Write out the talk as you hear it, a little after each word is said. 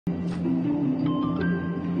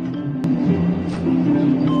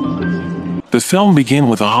The film began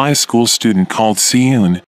with a high school student called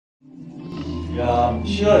Seun.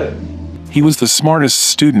 He was the smartest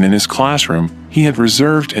student in his classroom. He had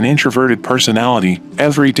reserved and introverted personality.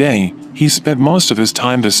 Every day, he spent most of his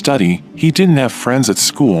time to study. He didn't have friends at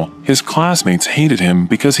school. His classmates hated him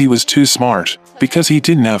because he was too smart. Because he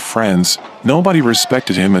didn't have friends, nobody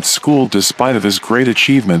respected him at school despite of his great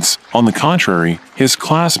achievements. On the contrary, his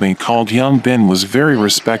classmate called Young Bin was very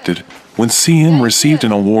respected. When Seun received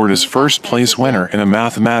an award as first place winner in a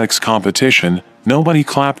mathematics competition, nobody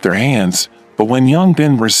clapped their hands. But when Young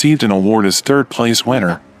Bin received an award as third place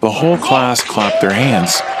winner, the whole class clapped their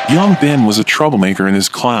hands. Young Bin was a troublemaker in his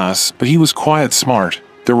class, but he was quite smart.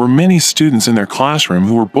 There were many students in their classroom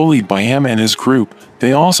who were bullied by him and his group.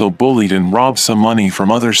 They also bullied and robbed some money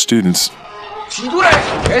from other students.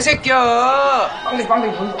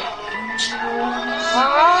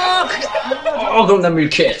 그럼 난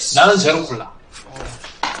밀키스. 나는 제로 콜라.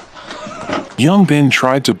 Young Bin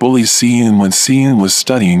tried to bully Seun when Seun was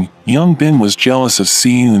studying. Young Bin was jealous of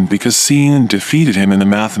Seun because Seun defeated him in the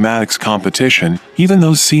mathematics competition. Even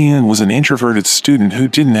though Seun was an introverted student who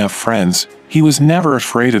didn't have friends, he was never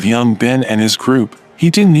afraid of Young Bin and his group.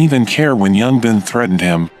 He didn't even care when Young Bin threatened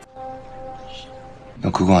him.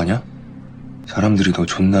 너 그거 아냐? 사람들이 너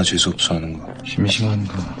존나 재수없어 하는 거. 심심한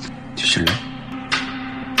거. 뒤질래?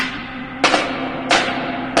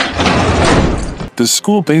 The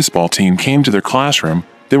school baseball team came to their classroom.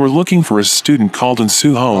 They were looking for a student called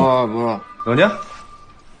Suho. 아, 뭐야? 너냐?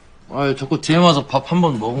 아, 자꾸 DM 와서 밥 한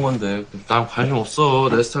번 먹은 건데 난 관심 없어.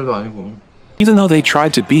 내 스타일도 아니고. Even though they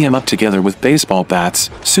tried to beat him up together with baseball bats,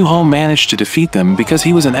 Suho managed to defeat them because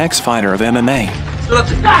he was an ex-fighter of MMA.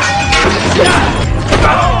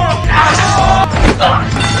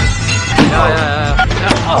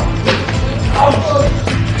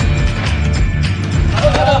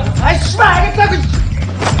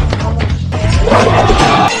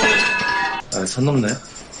 아, 선 넘네.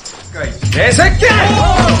 개새끼!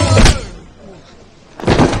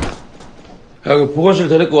 야, 그 보건실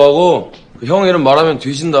데리고 가고 그 형 이름 말하면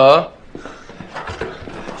뒤진다.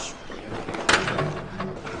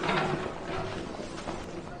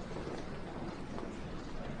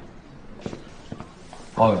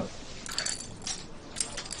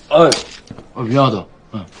 미안하다.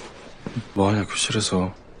 뭐하냐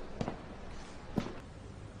교실에서.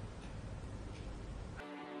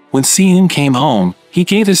 When Seun came home, he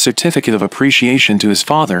gave his certificate of appreciation to his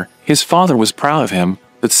father. His father was proud of him,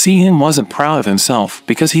 but Seun wasn't proud of himself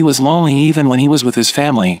because he was lonely even when he was with his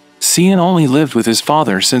family. Seun only lived with his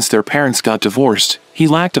father since their parents got divorced. He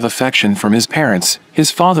lacked of affection from his parents.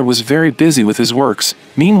 His father was very busy with his works.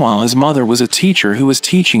 Meanwhile, his mother was a teacher who was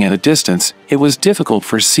teaching at a distance. It was difficult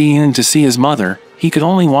for Seun to see his mother. He could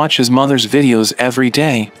only watch his mother's videos every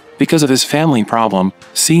day. Because of his family problem,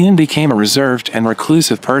 Seun became a reserved and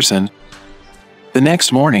reclusive person. The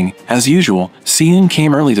next morning, as usual, Seun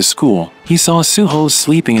came early to school. He saw Suho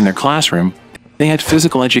sleeping in their classroom. They had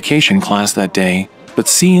physical education class that day, but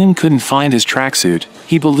Seun couldn't find his tracksuit.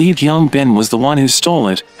 He believed Young Bin was the one who stole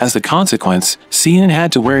it. As the consequence, Seun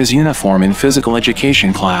had to wear his uniform in physical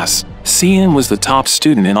education class. Seun was the top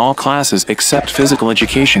student in all classes except physical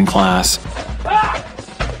education class.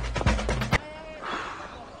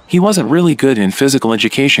 He wasn't really good in physical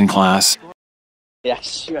education class. 야,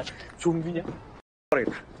 씨발, 좀비냐?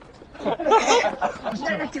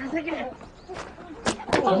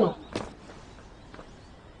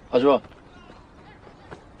 가져와.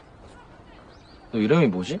 너 이름이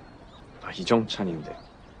뭐지? 이정찬인데.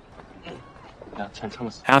 야, 잘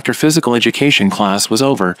참았어. After physical education class was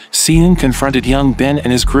over, Seun confronted Young Bin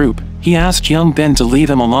and his group. He asked Young Bin to leave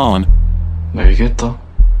him alone. 나 얘기했다.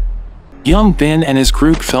 Young Bin and his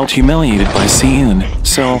group felt humiliated by Seun,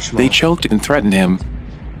 so they choked and threatened him.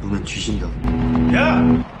 너는 뒤진다. 야!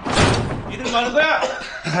 니들 많은 거야?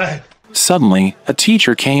 Suddenly, a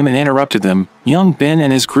teacher came and interrupted them. Young Bin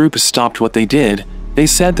and his group stopped what they did. They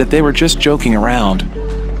said that they were just joking around.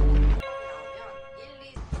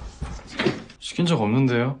 시킨 적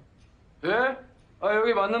없는데요? 예? 아,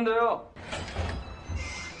 여기 맞는데요.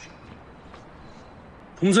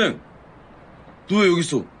 동생, 너 왜 여기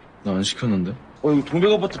있어? 나 안 시켰는데? 이거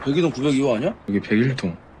동백 아파트 102동 902호 아니야? 여기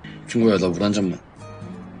 101동. 친구야, 나 물 한 잔만.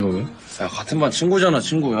 너 왜? 야, 같은 반 친구잖아,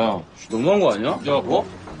 친구야. 너무한 거 아니야? 야, 뭐?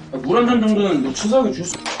 물 한 잔 정도는 너 치사하게 줄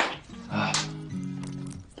수... 아...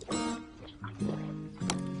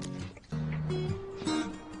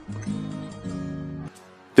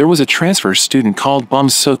 There was a transfer student called Bum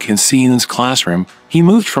Suk in Seun's classroom. He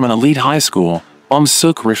moved from an elite high school. Bum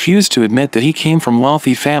Suk refused to admit that he came from a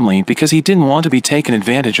wealthy family because he didn't want to be taken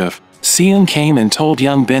advantage of. Seun came and told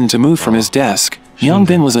Young Bin to move from his desk. Young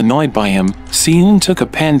Bin was annoyed by him. Si-eun took a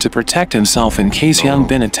pen to protect himself in case Young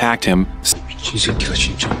Bin attacked him. 미친 새끼가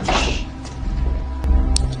진짜.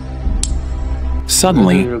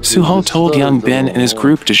 Suddenly, Suho told Young Bin and his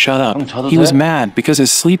group to shut up. He was mad because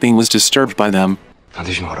his sleeping was disturbed by them.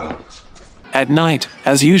 나대지 마라. At night,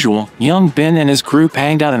 as usual, Young Bin and his group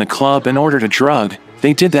hanged out in a club and ordered a drug.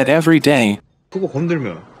 They did that every day. 그거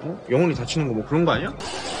건들면 영혼이 다치는 거 뭐 그런 거 아니야?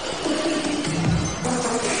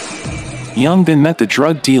 Young Bin met the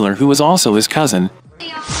drug dealer who was also his cousin.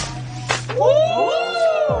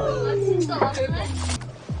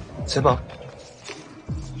 세봐.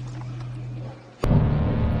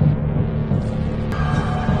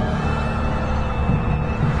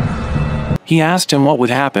 He asked him what would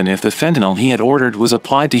happen if the fentanyl he had ordered was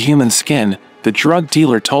applied to human skin. The drug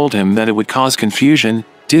dealer told him that it would cause confusion,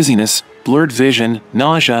 dizziness, blurred vision,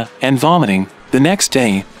 nausea, and vomiting. The next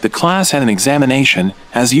day, the class had an examination.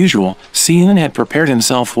 As usual, Si-eun had prepared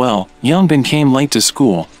himself well. Young Bin came late to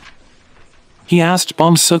school. He asked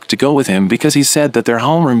Bum-suk to go with him because he said that their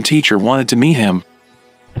homeroom teacher wanted to meet him.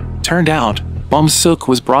 Turned out, Bum-suk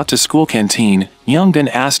was brought to school canteen. Young Bin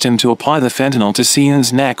asked him to apply the fentanyl to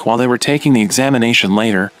Si-eun's neck while they were taking the examination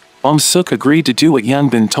later. Bum-suk agreed to do what Young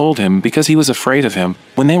Bin told him because he was afraid of him.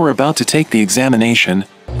 When they were about to take the examination,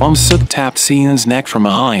 Bum-suk tapped Si-eun's neck from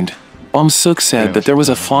behind. Bum-suk said that there was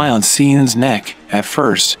a fly on Si-eun's neck. At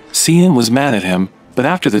first, Si-eun was mad at him, but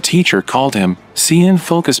after the teacher called him, Si-eun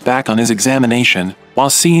focused back on his examination. While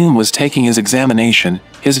Si-eun was taking his examination,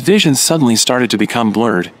 his vision suddenly started to become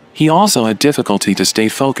blurred. He also had difficulty to stay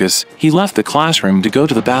focused. He left the classroom to go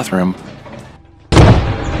to the bathroom.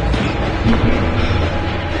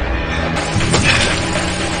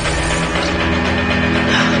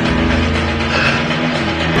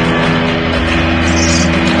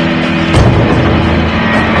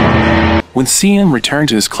 When Si-eun returned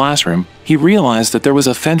to his classroom, he realized that there was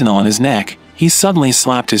a fentanyl on his neck. He suddenly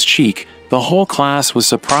slapped his cheek. The whole class was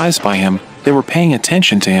surprised by him. They were paying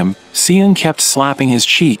attention to him. Si-eun kept slapping his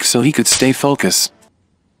cheek so he could stay focused.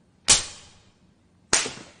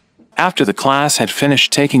 After the class had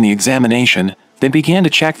finished taking the examination, they began to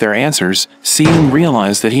check their answers. Si-eun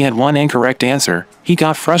realized that he had one incorrect answer. He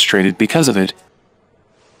got frustrated because of it.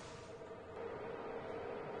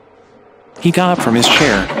 He got up from his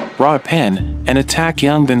chair, brought a pen, and attacked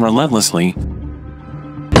Young Bin relentlessly.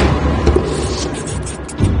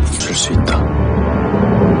 줄 수 있다.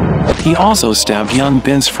 He also stabbed Young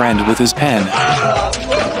Bin's friend with his pen.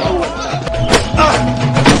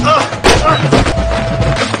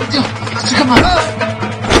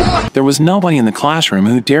 There was nobody in the classroom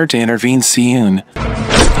who dared to intervene Si-eun.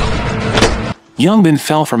 Young Bin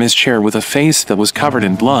fell from his chair with a face that was covered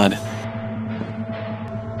in blood.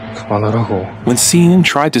 그만하라고. When Si-eun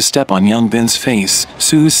tried to step on Young Bin's face,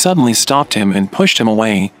 Soo suddenly stopped him and pushed him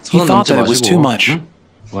away. He thought that it was too much.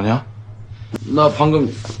 뭐냐? 나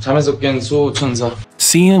방금 잠에서 깬 수호천사.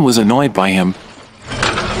 Si-eun was annoyed by him.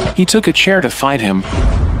 He took a chair to fight him.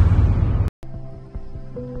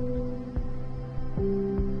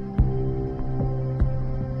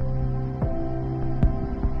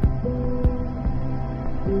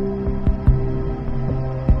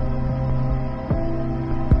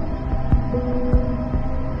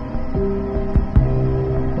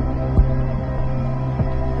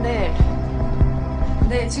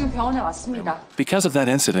 네, 지금 병원에 왔습니다. Because of that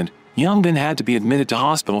incident, Young Bin had to be admitted to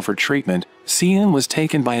hospital for treatment. Si-eun was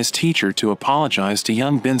taken by his teacher to apologize to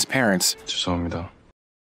Young Bin's parents. 죄송합니다.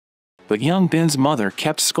 But Young Bin's mother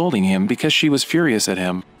kept scolding him because she was furious at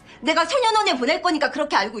him. 내가 소년원에 보낼 거니까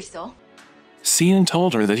그렇게 알고 있어. Si-eun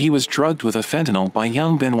told her that he was drugged with a fentanyl by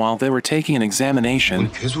Young Bin while they were taking an examination.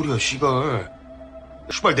 뭔 개소리야, 씨발.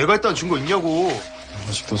 씨발, 내가 했다는 증거 있냐고.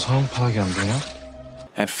 아직도 상황 파악이 안 되냐?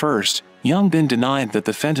 At first, Young Bin denied that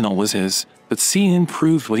the fentanyl was his, but Si-eun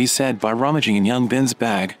proved what he said by rummaging in Young Bin's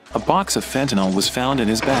bag. A box of fentanyl was found in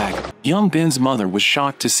his bag. Young Bin's mother was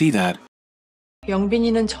shocked to see that.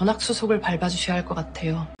 영빈이는 전학수속을 밟아주셔야 할 것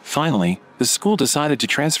같아요. Finally, the school decided to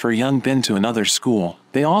transfer Young Bin to another school.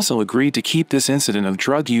 They also agreed to keep this incident of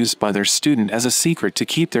drug use by their student as a secret to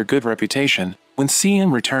keep their good reputation. When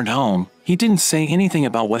Si-eun returned home, he didn't say anything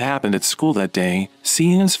about what happened at school that day.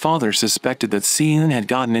 Si-eun's father suspected that Si-eun had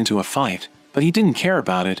gotten into a fight, but he didn't care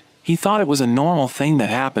about it. He thought it was a normal thing that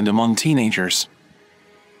happened among teenagers.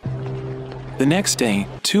 The next day,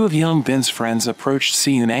 two of Young Bin's friends approached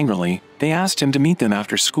Si-eun angrily. They asked him to meet them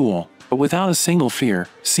after school, but without a single fear,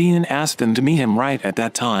 Si-eun asked them to meet him right at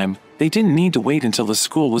that time. They didn't need to wait until the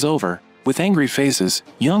school was over. With angry faces,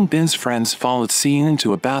 Young Bin's friends followed Si-eun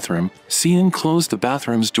to a bathroom. Si-eun closed the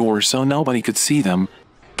bathroom's door so nobody could see them.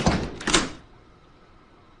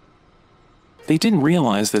 They didn't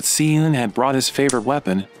realize that Si-eun had brought his favorite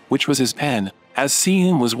weapon, which was his pen. As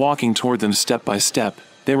Si-eun was walking toward them step by step,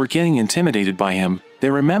 they were getting intimidated by him. They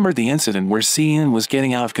remembered the incident where Si-eun was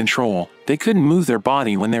getting out of control. They couldn't move their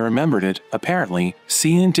body when they remembered it. Apparently,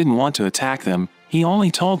 Si-eun didn't want to attack them. He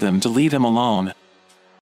only told them to leave him alone.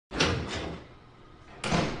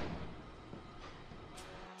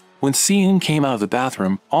 When Si-eun came out of the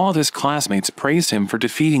bathroom, all of his classmates praised him for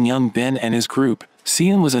defeating Young Bin and his group.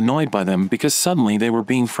 Si-eun was annoyed by them because suddenly they were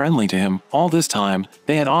being friendly to him. All this time,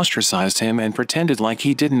 they had ostracized him and pretended like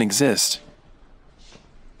he didn't exist.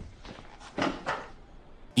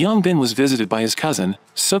 Young Bin was visited by his cousin.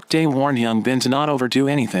 Suk-dae warned Young Bin to not overdo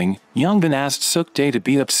anything. Young Bin asked Suk-dae to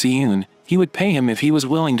beat up Si-eun. He would pay him if he was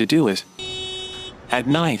willing to do it. At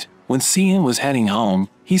night, when Si-eun was heading home,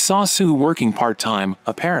 he saw Soo working part-time.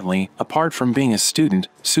 Apparently, apart from being a student,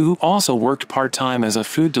 Soo also worked part-time as a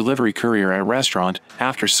food delivery courier at a restaurant.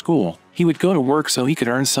 After school, he would go to work so he could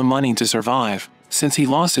earn some money to survive. Since he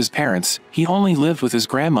lost his parents, he only lived with his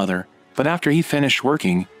grandmother. But after he finished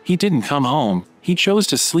working, he didn't come home. He chose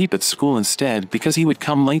to sleep at school instead because he would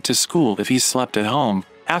come late to school if he slept at home.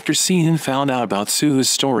 After Si-eun found out about Soo's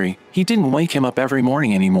story, he didn't wake him up every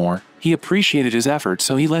morning anymore. He appreciated his effort,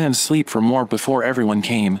 so he let him sleep for more before everyone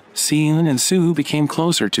came. Si-eun and Soo became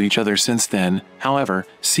closer to each other since then. However,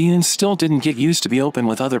 Si-eun still didn't get used to be open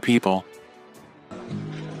with other people.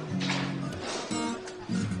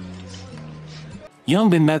 Young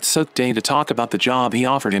Bin met Suk-dae to talk about the job he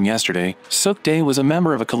offered him yesterday. Suk-dae was a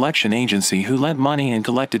member of a collection agency who lent money and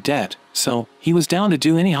collected debt, so he was down to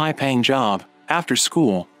do any high-paying job. After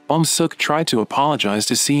school, Suk tried to apologize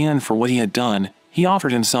to Si-eun for what he had done. He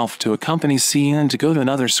offered himself to accompany Si-eun to go to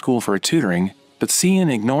another school for a tutoring, but Si-eun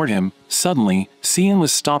ignored him. Suddenly, Si-eun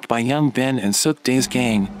was stopped by Young Bin and Suk-dae's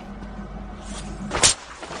gang.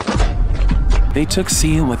 They took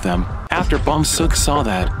Si-eun with them. After Suk saw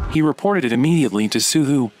that, he reported it immediately to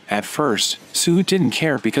Soo. At first, Soo didn't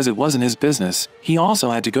care because it wasn't his business. He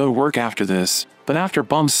also had to go to work after this. But after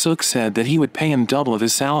Suk said that he would pay him double of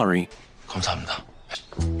his salary, 감사합니다.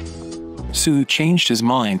 Soo changed his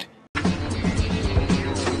mind.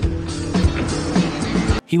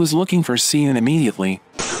 He was looking for Si-eun immediately.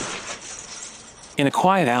 In a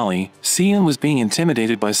quiet alley, Si-eun was being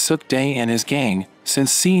intimidated by Suk-dae and his gang.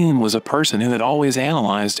 Since Si-eun was a person who had always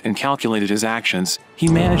analyzed and calculated his actions, he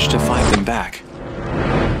managed to fight them back.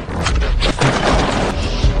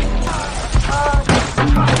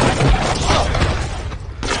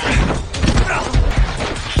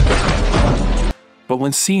 But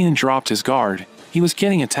when Si-eun dropped his guard, he was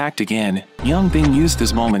getting attacked again. Young Bin used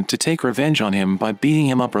this moment to take revenge on him by beating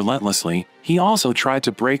him up relentlessly. He also tried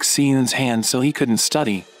to break Si-eun's hand so he couldn't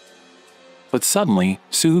study. But suddenly,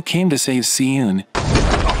 Soo came to save Si-eun.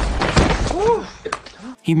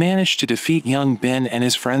 He managed to defeat Young Bin and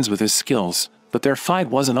his friends with his skills, but their fight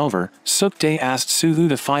wasn't over. Suk-dae asked Soo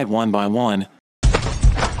to fight one by one.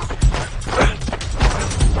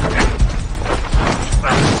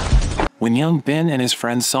 When Young Bin and his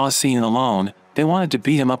friends saw Si-eun alone, they wanted to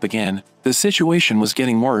beat him up again. The situation was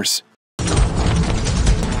getting worse.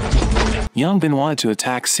 Young Bin wanted to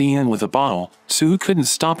attack Si-eun with a bottle. Soo couldn't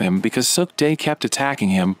stop him because Suk-dae kept attacking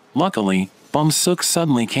him. Luckily, Suk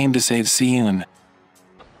suddenly came to save Si-eun.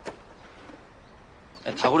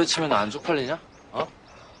 다구리 치면 안 쪽팔리냐? 어?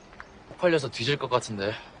 쪽팔려서 뒤질 것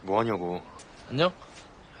같은데. 뭐 하냐고. 안녕?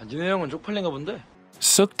 니네 형은 쪽팔린가 본데?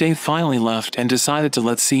 Suk-dae finally left and decided to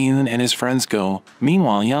let Si-eun and his friends go.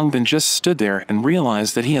 Meanwhile, Young Bin just stood there and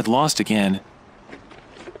realized that he had lost again.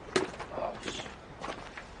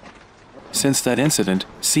 Since that incident,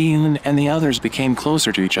 Si-eun and the others became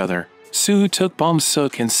closer to each other. Soo took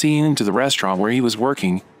Suk and Si-eun to the restaurant where he was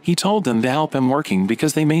working. He told them to help him working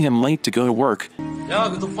because they made him late to go to work. 야,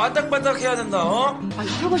 너 반짝반짝 해야 된다, 어? 아,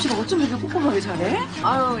 할아버지가 어쩜 이렇게 꼼꼼하게 잘해?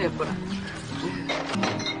 아유, 예뻐라.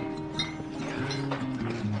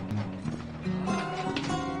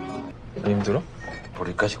 힘들어?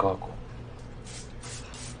 머리까지 가갖고.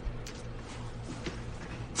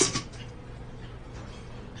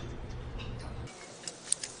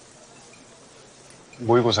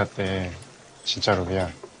 모의고사 때 진짜로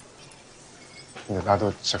미안. 근데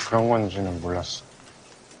나도 진짜 그런 건지는 몰랐어.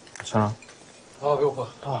 괜찮아. 아,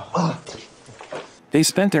 배고파. They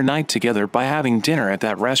spent their night together by having dinner at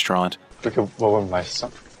that restaurant. 그렇게 먹으면 맛있어?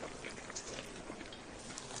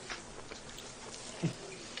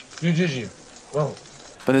 유지지.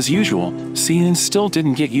 But as usual, Si-eun still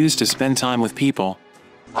didn't get used to spend time with people.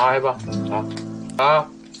 아, 해봐. 아.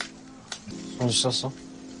 손 씻었어?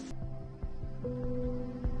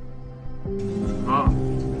 아.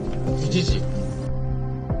 유지지.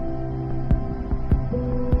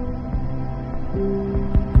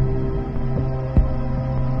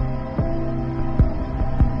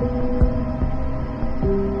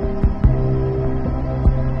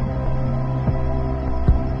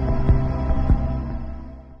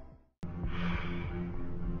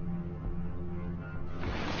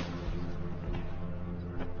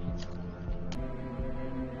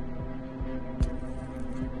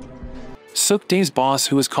 Suk-dae's boss,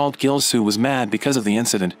 who was called Gil-soo, was mad because of the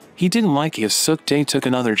incident. He didn't like if Suk-dae took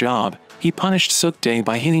another job. He punished Suk-dae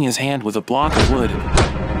by hitting his hand with a block of wood.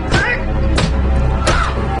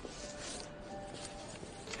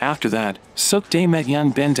 After that, Suk-dae met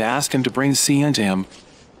Young Bin to ask him to bring Si-eun to him.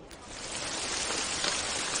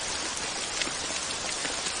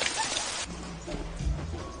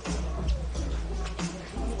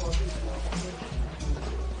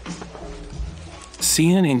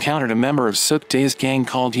 Si-eun encountered a member of Suk-dae's gang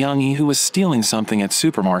called Young-hee who was stealing something at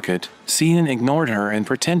supermarket. Si-eun ignored her and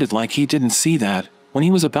pretended like he didn't see that. When he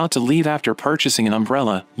was about to leave after purchasing an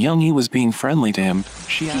umbrella, Young-hee was being friendly to him.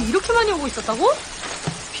 She 비 asked, 이렇게 많이 오고 있었다고?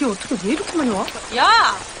 비 어떻게 왜 이렇게 많이 와?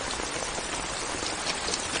 야!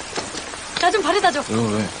 나 좀 바래다줘.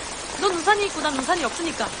 왜? 넌 우산이 있고 난 우산이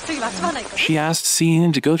없으니까 저기 맛집 하나 있거든. she asked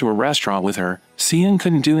Si-eun to go to a restaurant with her. Si-eun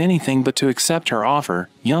couldn't do anything but to accept her offer.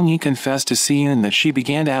 Young-hee confessed to Si-eun that she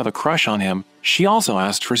began to have a crush on him. She also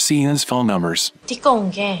asked for Si-eun's phone numbers. 띠꺼운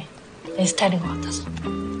게 내 스타일인 것 같아서.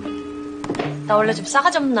 나 원래 좀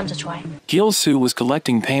싸가지 없는 남자 좋아해. Gil-soo was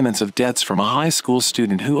collecting payments of debts from a high school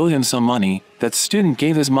student who owed him some money. That student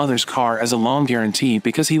gave his mother's car as a loan guarantee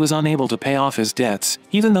because he was unable to pay off his debts.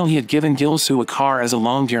 Even though he had given Gil-soo a car as a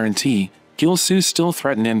loan guarantee, Gil-soo still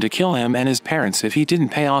threatened him to kill him and his parents if he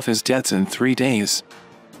didn't pay off his debts in 3 days.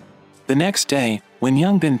 The next day, when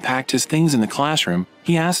Young-bin packed his things in the classroom,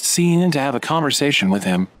 he asked Si-eun to have a conversation with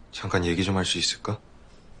him. 잠깐 얘기 좀 할 수 있을까?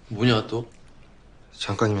 뭐냐 또?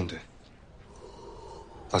 잠깐이면 돼.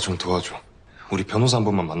 나 좀 도와줘. 우리 변호사 한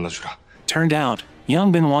번만 만나주라. Turned out,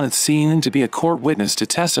 Young-bin wanted Si-eun to be a court witness to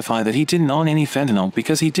testify that he didn't own any fentanyl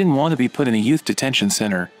because he didn't want to be put in a youth detention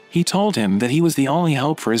center. He told him that he was the only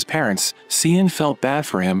hope for his parents. Si-eun felt bad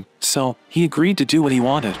for him, so he agreed to do what he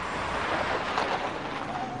wanted.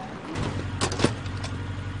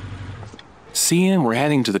 Si-eun were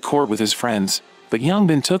heading to the court with his friends, but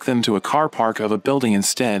Young-bin took them to a car park of a building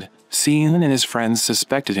instead. Si-eun and his friends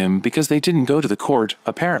suspected him because they didn't go to the court.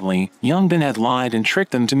 Apparently, Young-bin had lied and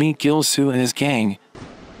tricked them to meet Gil-soo and his gang.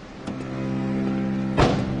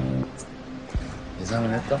 예상을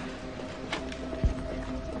했다?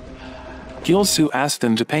 Gil-soo asked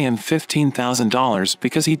them to pay him $15,000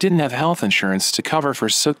 because he didn't have health insurance to cover for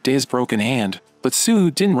Suk-dae's broken hand. But Soo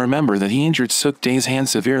didn't remember that he injured Suk-dae's hand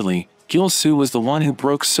severely. Gil-soo was the one who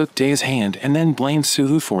broke Suk-dae's hand and then blamed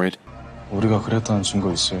Soo for it. 우리가 그랬다는 증거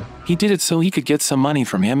있어요? He did it so he could get some money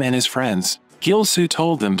from him and his friends. Gil-soo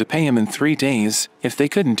told them to pay him in 3 days. If they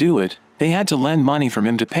couldn't do it, they had to lend money from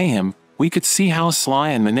him to pay him. We could see how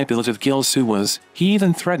sly and manipulative Gil-soo was. He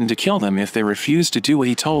even threatened to kill them if they refused to do what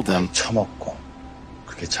he told them. 처먹고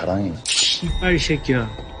그게 자랑이지. 씨발 새끼야.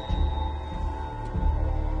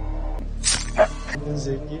 이런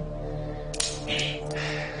새끼.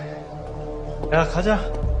 야 가자.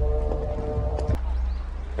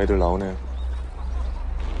 애들 나오네.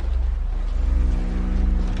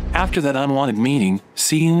 After that unwanted meeting,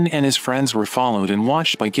 Si-eun and his friends were followed and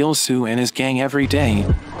watched by Gil-soo and his gang every day.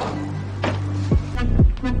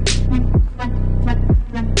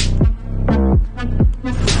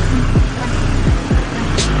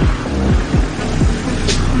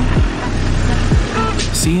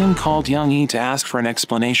 Si-eun called Young-hee to ask for an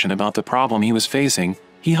explanation about the problem he was facing.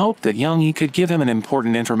 He hoped that Young-hee could give him an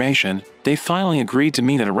important information. They finally agreed to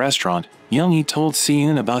meet at a restaurant. Young-hee told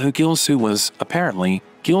Si-eun about who Gil-soo was. Apparently,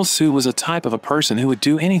 Gil-soo was a type of a person who would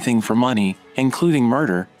do anything for money, including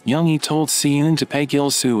murder. Young-hee told Si-eun to pay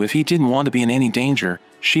Gil-soo if he didn't want to be in any danger.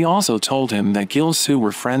 She also told him that Gil-soo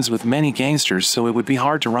were friends with many gangsters, so it would be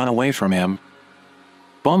hard to run away from him.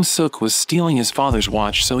 Bum-suk was stealing his father's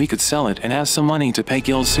watch so he could sell it and have some money to pay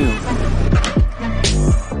Gil-soo.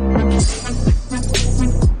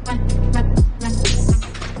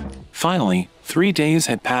 Finally, 3 days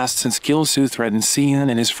had passed since Gil-soo threatened Si-eun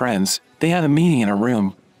and his friends. They had a meeting in a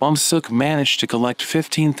room. Bum-suk managed to collect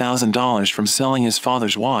 $15,000 from selling his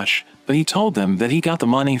father's watch, but he told them that he got the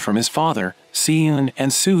money from his father. Si-eun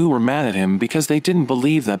and Soo were mad at him because they didn't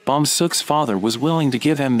believe that Bum-suk's father was willing to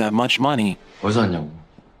give him that much money. 어디서 왔냐고.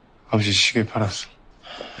 아버지 시계 팔았어.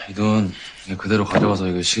 이 돈 그대로 가져가서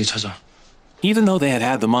이거 시계 찾아. Even though they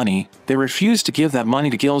had the money, they refused to give that money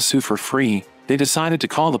to Gil-soo for free. They decided to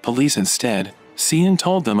call the police instead. Si-eun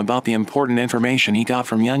told them about the important information he got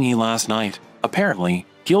from Young-hee last night. Apparently,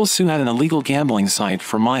 Gil-soo had an illegal gambling site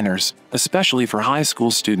for minors, especially for high school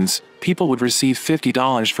students. People would receive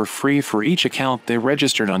 $50 for free for each account they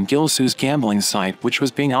registered on Gil-soo's gambling site, which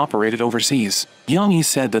was being operated overseas. Young-hee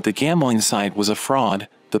said that the gambling site was a fraud.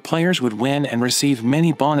 The players would win and receive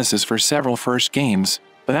many bonuses for several first games,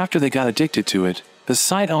 but after they got addicted to it, the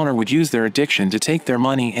site owner would use their addiction to take their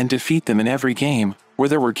money and defeat them in every game. where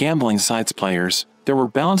there were gambling sites players, there were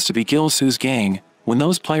bound to be Gil-soo's gang. When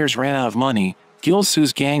those players ran out of money,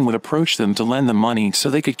 Gil-soo's gang would approach them to lend them money so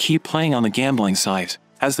they could keep playing on the gambling site.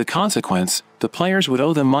 As the consequence, the players would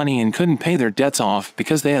owe them money and couldn't pay their debts off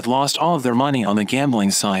because they had lost all of their money on the gambling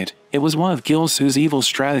site. It was one of Gil-soo's evil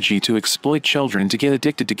strategy to exploit children to get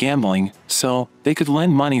addicted to gambling, so they could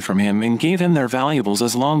lend money from him and gave him their valuables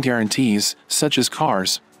as loan guarantees, such as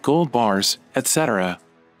cars, gold bars, etc.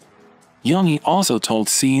 Young-hee also told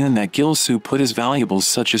Si-eun that Gil-soo put his valuables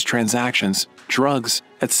such as transactions, drugs,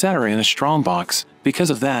 etc. in a strongbox.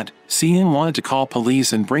 Because of that, Si-eun wanted to call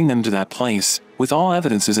police and bring them to that place. With all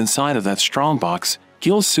evidences inside of that strongbox,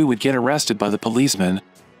 Gil-soo would get arrested by the policeman.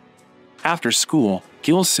 After school,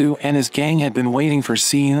 Gil-soo and his gang had been waiting for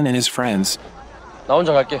Si-eun and his friends. 나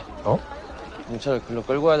혼자 갈게. 경찰을 글로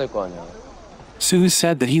끌고 와야 될 거 아니야. Soo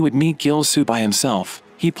said that he would meet Gil-soo by himself.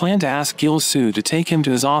 He planned to ask Gil-soo to take him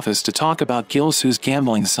to his office to talk about Gil-soo's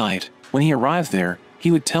gambling site. When he arrived there,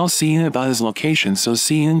 he would tell Si-eun about his location so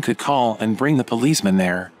Si-eun could call and bring the policeman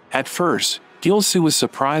there. At first, Gil-soo was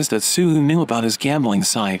surprised that Soo knew about his gambling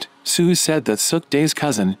site. Soo said that Suk-dae's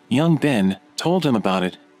cousin, Young Bin, told him about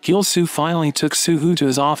it. Gil-soo finally took Soo to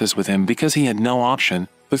his office with him because he had no option.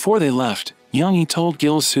 Before they left, Young-hee told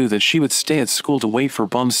Gil-soo that she would stay at school to wait for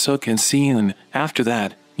Bum-suk and Si-eun. After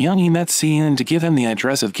that, Young-hee met Si-eun to give him the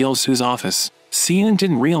address of Gil-soo's office. Si-eun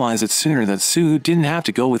didn't realize it sooner that Soo didn't have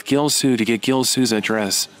to go with Gil-soo to get Gil-soo's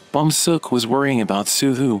address. Bum-suk was worrying about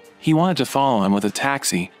Soo. He wanted to follow him with a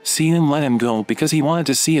taxi. Si-eun let him go because he wanted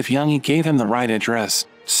to see if Young-hee gave him the right address.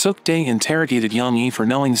 Suk-dae interrogated Young-hee for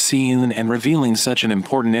knowing Si-eun and revealing such an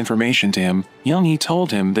important information to him. Young-hee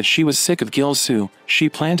told him that she was sick of Gil-soo. She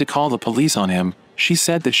planned to call the police on him. She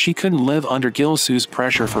said that she couldn't live under Gil-soo's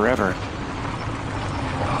pressure forever.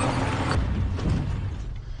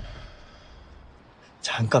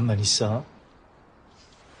 잠깐만 있어.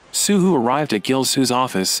 Soo arrived at Gil-soo's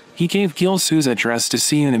office. He gave Gil-soo's address to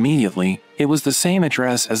Si-eun immediately. It was the same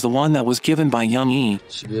address as the one that was given by Young-hee.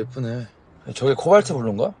 집이 예쁘네. 저게 코발트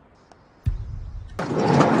블루인가?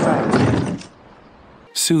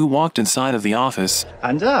 Soo walked inside of the office.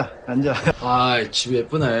 앉아. 아, 집이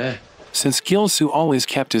예쁘네. Since Gil-soo always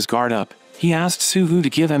kept his guard up, he asked Soo to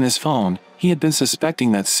give him his phone. He had been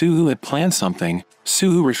suspecting that Soo had planned something.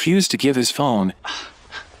 Soo refused to give his phone.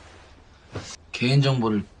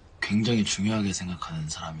 개인정보를 굉장히 중요하게 생각하는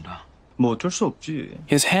사람이라. 뭐 어쩔 수 없지.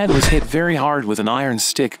 His head was hit very hard with an iron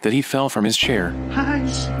stick that he fell from his chair.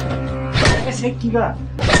 아이씨. 이 새끼가.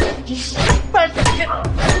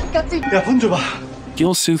 야, 폰 줘봐.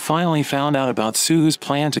 Gil-soo finally found out about Soo's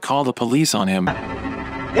plan to call the police on him.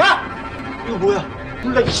 야! 이거 뭐야?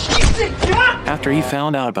 몰라, 이 새끼야! After he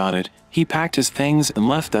found out about it, he packed his things and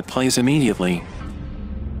left that place immediately.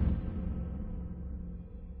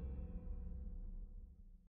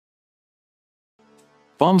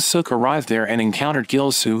 Bum-suk arrived there and encountered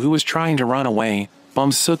Gil-soo, who was trying to run away.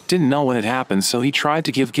 Bum-suk didn't know what had happened, so he tried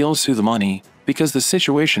to give Gil-soo the money, because the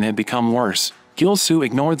situation had become worse. Gil-soo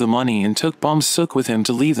ignored the money and took Bum-suk with him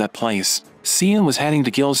to leave that place. Si-eun was heading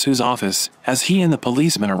to Gil-soo's office. As he and the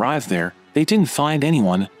policeman arrived there, they didn't find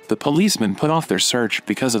anyone. The policemen put off their search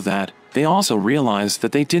because of that. They also realized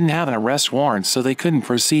that they didn't have an arrest warrant, so they couldn't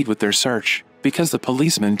proceed with their search. Because the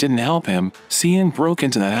policeman didn't help him, Si-eun broke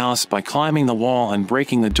into that house by climbing the wall and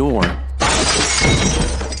breaking the door.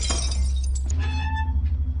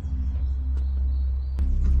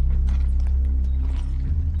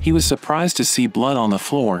 He was surprised to see blood on the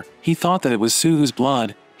floor. He thought that it was Soo's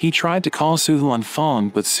blood. He tried to call Soo on phone,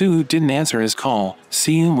 but Soo didn't answer his call.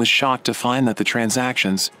 Si-eun was shocked to find that the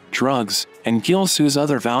transactions, drugs, and Gil-soo's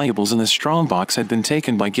other valuables in the strongbox had been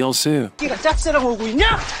taken by Gil-soo. 끼가 짝사랑 오고 있냐?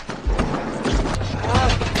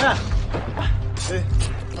 야! 네,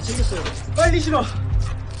 다 챙겼어요. 빨리 신어!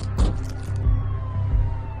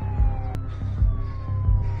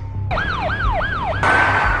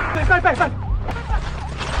 빨리!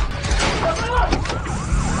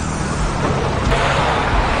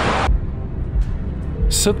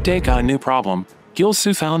 Suk-dae got a new problem.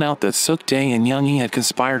 Gil-soo found out that Suk-dae and Young-hee had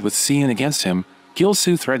conspired with Si-eun against him.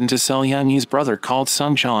 Gil-soo threatened to sell Young-hee's brother called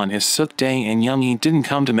Sung-jeon if Suk-dae and Young-hee didn't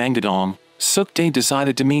come to Mangdodong. Suk-dae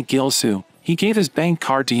decided to meet Gil-soo. He gave his bank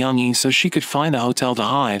card to Young-hee so she could find a hotel to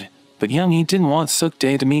hide. But Young-hee didn't want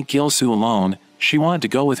Suk-dae to meet Gil-soo alone. She wanted to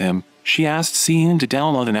go with him. She asked Si-eun to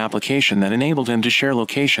download an application that enabled him to share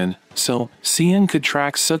location, so Si-eun could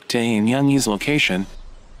track Suk-dae and Young-hee's location.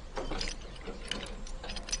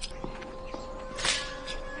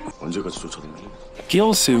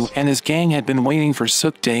 Gil-soo and his gang had been waiting for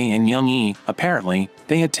Suk-dae and Young-hee. Apparently,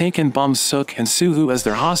 they had taken Bum-suk and Soo as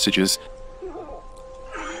their hostages.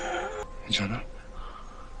 괜찮아?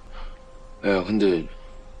 야, 근데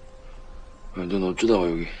넌 어쩌다가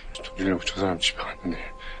여기? 이러고 저 사람 집에 갔는데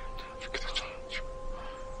이렇게 됐잖아.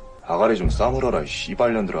 아가리 좀 싸물어라, 이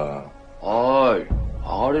씨발년들아. 아이,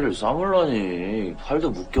 아가리를 싸물라니. 팔도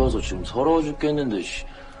묶여서 지금 서러워 죽겠는데, 씨.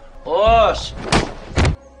 아, 씨.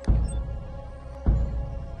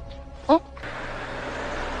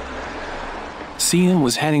 Sean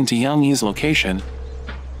was heading to Young-E's location.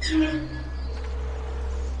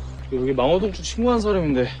 여기 망호동쪽 친구한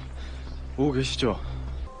사람인데 보고 계시죠?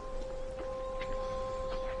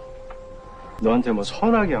 너한테 뭐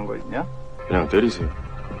서운하게 한 거 있냐? 그냥 때리세요.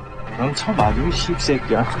 그럼 쳐맞으면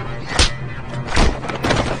씹새끼야.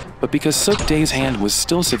 But because Suk-dae's hand was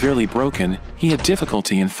still severely broken, he had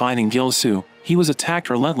difficulty in fighting Gil-soo. He was attacked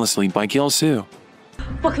relentlessly by Gil-soo.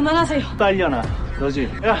 오빠 그만하세요. 딸려나 너지?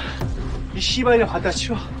 야, 이 씨발년 갖다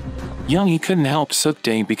치워. Young-e couldn't help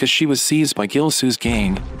Suk-dae because she was seized by Gil-soo's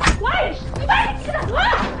gang.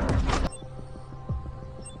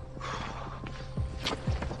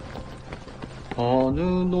 어느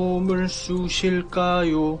놈을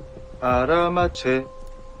쑤실까요? 알아맞혀.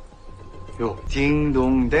 요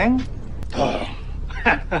딩동댕.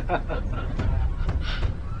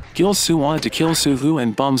 Gil-soo wanted to kill Soo-hoo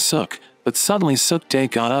and bum Suk, but suddenly Suk-dae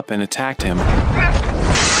got up and attacked him.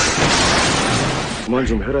 그만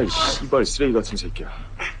좀 해라, 이 씨발 쓰레기 같은 새끼야.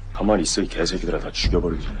 가만히 있어, 이 개새끼들아. 다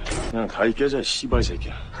죽여버리기 전에. 그냥 다리 깨자, 이 씨발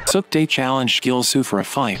새끼야. Suk-dae challenged Gil-soo for a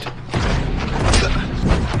fight.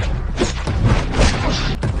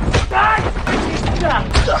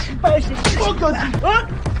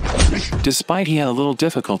 Despite he had a little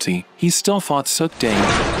difficulty, he still fought Suk-dae.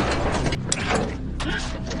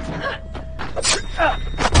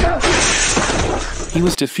 He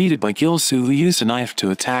was defeated by Gil-soo, who used a knife to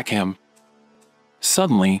attack him.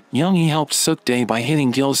 Suddenly, Young-e helped Suk-dae by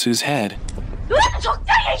hitting Gil-soo's head.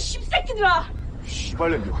 적당히 해, 씹새끼들아.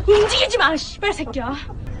 씨발년들. 움직이지 마, 씨발 새끼야.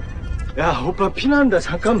 야, 오빠 피난다.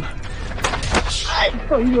 잠깐만.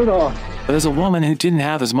 일어나. But as a woman who didn't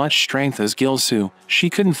have as much strength as Gil-soo,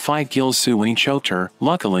 she couldn't fight Gil-soo when he choked her.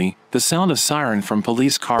 Luckily, the sound of siren from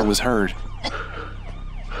police car was heard.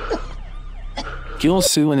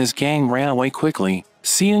 Gil-soo and his gang ran away quickly.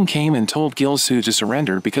 Seon came and told Gil-soo to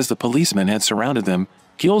surrender because the policemen had surrounded them.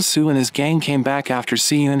 Gil-soo and his gang came back after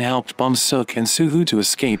Seon helped Bum Suk and Soo-hoo to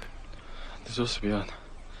escape. 늦어서 미안.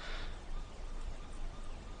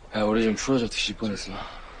 야, 우리 좀 풀어줘. 뒤질 뻔했어.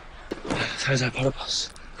 살살 팔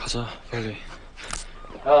아팠어. 가자, 빨리.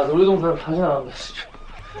 야, 놀이동산 다시 나간다, 진짜.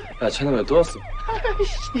 야, 쟤는 왜 또 왔어?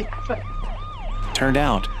 Turned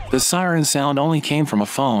out, the siren sound only came from a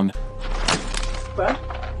phone.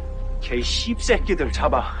 개 씹새끼들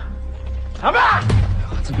잡아.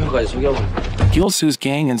 같은 편까지 속여버려. Gil-soo's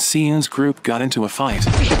gang and Seon's group got into a fight.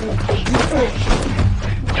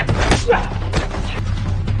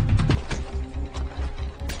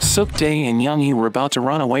 Suk-dae and Young-e were about to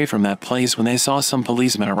run away from that place when they saw some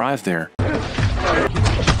policemen arrive there.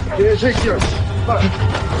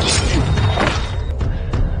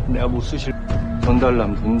 내가 못 쓰실 돈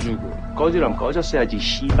달람 돈 주고 꺼지람 꺼졌어야지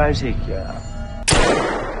씨발 새끼야.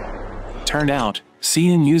 Turned out,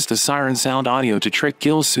 Seon used the siren sound audio to trick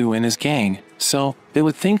Gil-soo and his gang, so they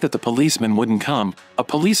would think that the policemen wouldn't come. A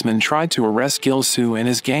policeman tried to arrest Gil-soo and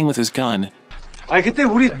his gang with his gun. 아니 그때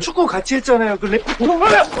우리 축구 같이 했잖아요.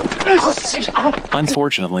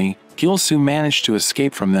 Unfortunately, Gil-soo managed to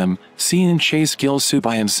escape from them. Seon chased Gil-soo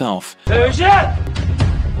by himself.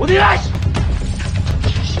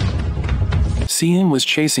 Seon was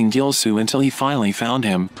chasing Gil-soo until he finally found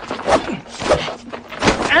him.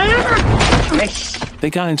 They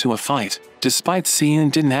got into a fight. Despite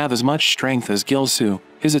Seon didn't have as much strength as Gil-soo,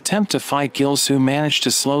 his attempt to fight Gil-soo managed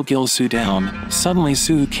to slow Gil-soo down. Suddenly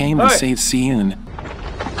Soo came and saved Seon.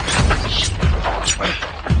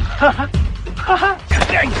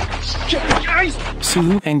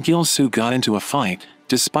 Soo and Gil-soo got into a fight.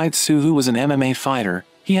 Despite Soo, who was an MMA fighter,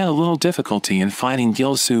 he had a little difficulty in fighting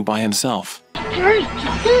Gil-soo by himself.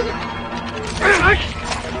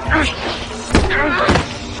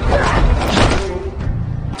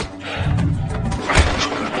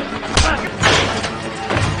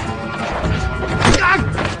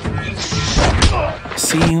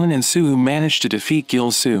 Seon and Soo managed to defeat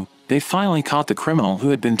Gil-soo. They finally caught the criminal who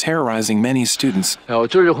had been terrorizing many students. 야,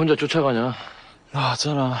 어쩌려고 혼자 쫓아가냐? 나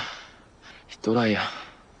왔잖아. 이 또라이야.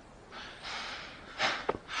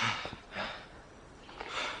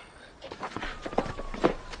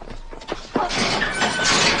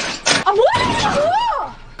 아,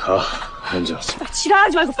 뭐야! 가, 먼저.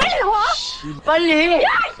 지랄하지 말고 빨리 나와! 빨리!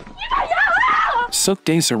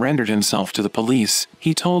 Suk-dae surrendered himself to the police.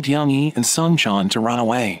 He told Young-e and Sung-chan to run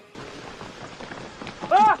away.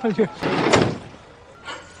 아!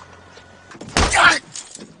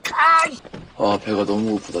 아, 배가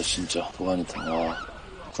너무 고프다, 진짜. 도가니탕, 와.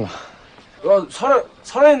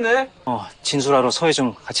 살아있네? 진술하러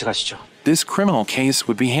서해중 같이 가시죠. This criminal case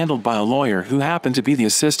would be handled by a lawyer who happened to be the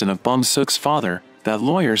assistant of Bum Suk's father. That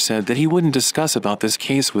lawyer said that he wouldn't discuss about this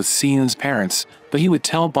case with Seon's parents, but he would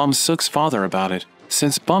tell Bum Suk's father about it.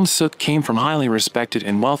 Since Bum Suk came from highly respected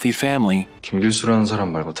and wealthy family, 김길수라는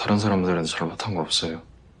사람 말고 다른 사람들은 잘못한 거 없어요.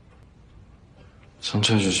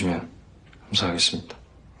 선처해 주시면 감사하겠습니다.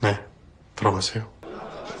 네, 들어가세요.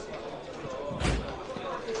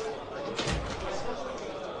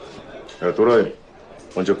 야, 또라이.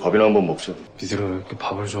 먼저 밥이나 한번 먹자. 니들은 왜 이렇게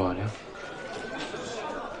밥을 좋아하냐?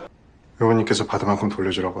 의원님께서 받은 만큼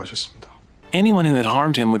돌려주라고 하셨습니다. anyone who had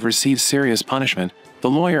harmed him would receive serious punishment. The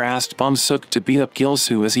lawyer asked Bum Suk to beat up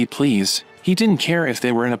Gil-soo as he pleased. He didn't care if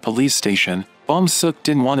they were in a police station. Bum Suk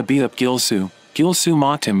didn't want to beat up Gil-soo. Gil-soo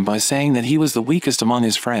mocked him by saying that he was the weakest among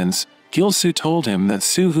his friends. Gil-soo told him that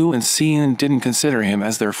Soo-hoo and Seon didn't consider him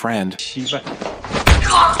as their friend. 씨발.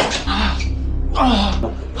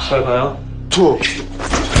 잘 가요? 투!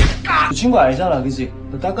 그 친구 알잖아, 그지?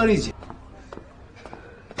 너 따까리지?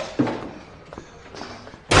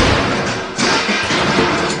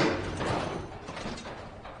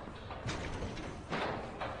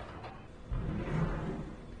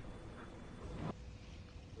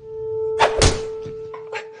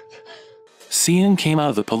 Seon came out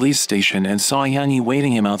of the police station and saw Young-hee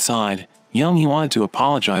waiting him outside. Young-hee wanted to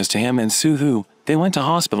apologize to him and Soo-hoo. They went to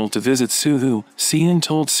hospital to visit Soo-hoo. Seon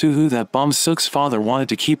told Soo-hoo that Bum Suk's father wanted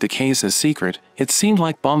to keep the case a secret. It seemed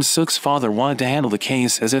like Bum Suk's father wanted to handle the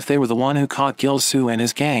case as if they were the one who caught Gil-soo and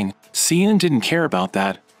his gang. Seon didn't care about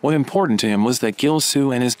that. What important to him was that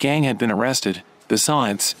Gil-soo and his gang had been arrested.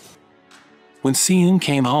 Besides, when Seon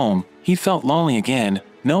came home, he felt lonely again.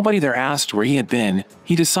 Nobody there asked where he had been.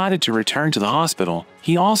 He decided to return to the hospital.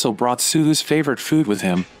 He also brought Soo-hoo's favorite food with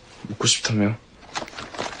him. 먹고 싶다며?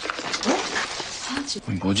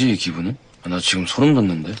 아니, 뭐지 이 기분은? 나 지금 소름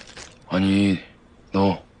돋는데? 아니,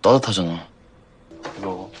 너 따뜻하잖아.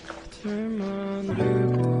 먹어.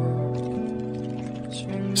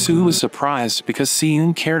 Soo-hoo was surprised because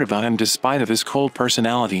Seon cared about him despite of his cold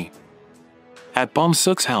personality. At Bum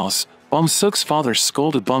Suk's house, Bum Suk's father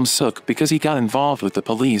scolded Bum Suk because he got involved with the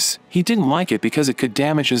police. He didn't like it because it could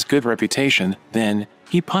damage his good reputation. Then,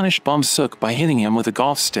 he punished Bum Suk by hitting him with a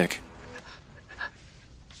golf stick.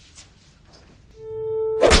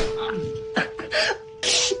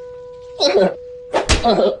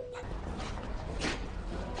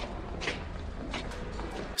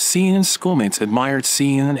 Seon's schoolmates admired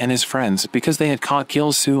Seon and his friends because they had caught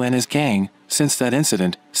Gil-soo and his gang. Since that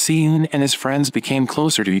incident, Seon and his friends became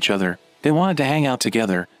closer to each other. They wanted to hang out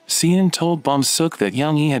together. Seon told Bum Suk that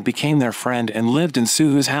Young-hee had become their friend and lived in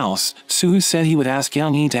Soo-hoo's house. Soo-hoo said he would ask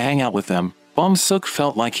Young-hee to hang out with them. Bum Suk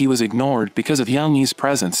felt like he was ignored because of Young-hee's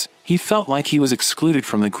presence. He felt like he was excluded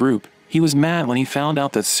from the group. He was mad when he found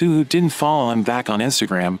out that Soo-hoo didn't follow him back on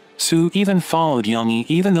Instagram. Soo-hoo even followed Young-hee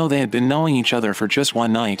even though they had been knowing each other for just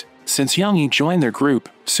one night. Since Young-hee joined their group,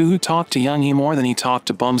 Soo-hoo talked to Young-hee more than he talked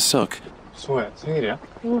to Bum Suk. 소혜, 생일이야?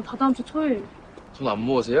 응, 다다음 주 토요일. 돈 안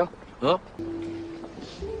모으세요? 어?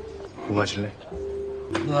 뭐 마실래?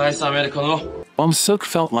 나이스 아메리카노. Bum Suk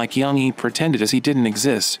felt like Young-hee pretended as he didn't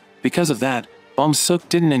exist. Because of that, Bum Suk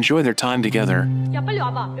didn't enjoy their time together. 야, 빨리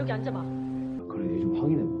와봐. 여기 앉아봐. 그래, 얘 좀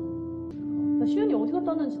확인해. 나 시연이 어디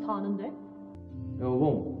갔다 왔는지 다 아는데? 야,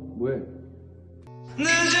 오봉, 뭐해?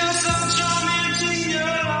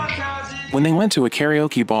 When they went to a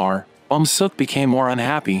karaoke bar, Bum Suk became more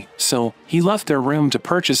unhappy, so he left their room to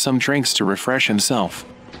purchase some drinks to refresh himself.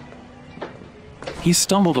 He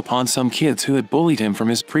stumbled upon some kids who had bullied him from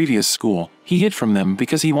his previous school. He hid from them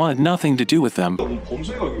because he wanted nothing to do with them.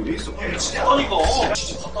 범죄가 여기 있어. 진짜니까.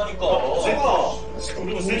 진짜 봤다니까.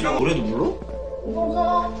 노래도 불러?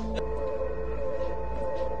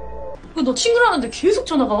 너 친구라는데 계속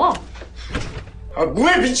전화가 와. 아,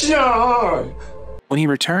 뭐해, 미치냐! When he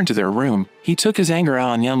returned to their room, he took his anger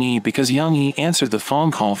out on Young-hee because Young-hee answered the phone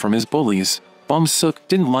call from his bullies. Bum Suk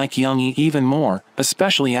didn't like Young-hee even more,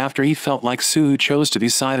 especially after he felt like Soo chose to be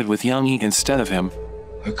sided with Young-hee instead of him.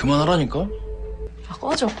 그만하라니까? 아,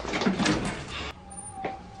 꺼져.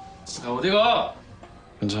 야, 어디가?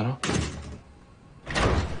 괜찮아?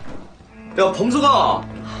 야, 범수가!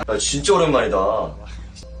 야, 진짜 오랜만이다.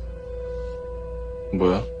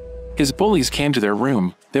 뭐야? His bullies came to their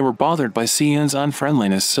room. They were bothered by Seon's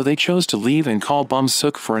unfriendliness, so they chose to leave and call Bum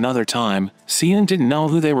Suk for another time. Seon didn't know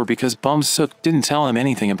who they were because Bum Suk didn't tell him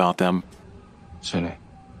anything about them. 쟤네.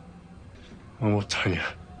 못하냐.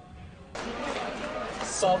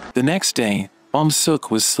 The next day, Bum Suk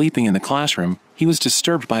was sleeping in the classroom. He was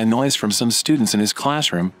disturbed by a noise from some students in his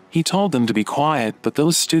classroom. He told them to be quiet, but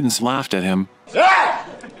those students laughed at him.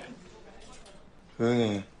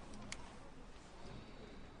 조용히 해.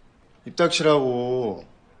 입 닥치라고.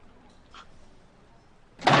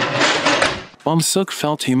 Bum Suk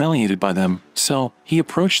felt humiliated by them, so he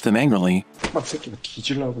approached them angrily. 막 새끼가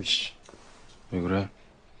뒤질라고 씨. 왜 그래?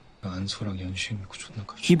 나 안소랑 연식 믿고 존나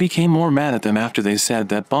가지. He became more mad at them after they said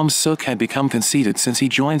that Bum Suk had become conceited since he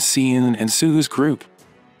joined Si-eun and Suhu's group.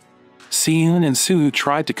 Si-eun and Suhu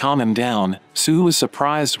tried to calm him down. Suhu was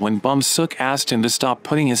surprised when Bum Suk asked him to stop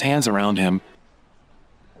putting his hands around him.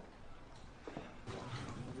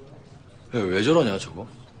 왜 저러냐 저거?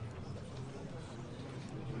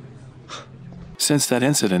 Since that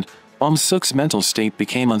incident, Bum Suk's mental state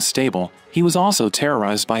became unstable. He was also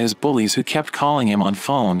terrorized by his bullies who kept calling him on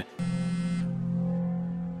phone.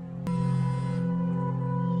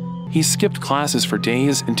 He skipped classes for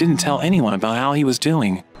days and didn't tell anyone about how he was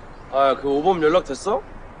doing. 아, 그 오범 연락 됐어?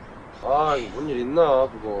 아, 뭔 일 있나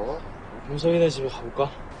그거? 윤석이네 집에 가볼까?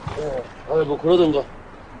 뭐 그러던가.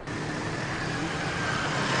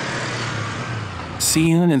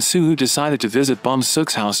 Si-eun and Suhu decided to visit Bum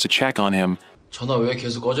Suk's house to check on him. 전화 왜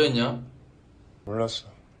계속 꺼져 있냐? 몰랐어.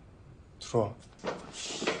 들어와.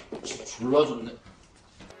 졸라졌네.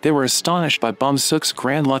 They were astonished by Bum Suk's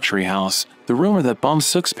grand luxury house. The rumor that Bum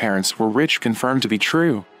Suk's parents were rich confirmed to be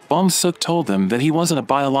true. Bum Suk told them that he wasn't a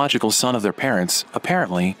biological son of their parents.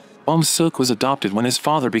 Apparently, Bum Suk was adopted when his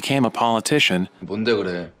father became a politician. 뭔데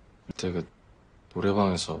그래? 그때 그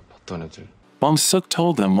노래방에서 봤던 애들. Bum Suk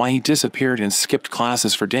told them why he disappeared and skipped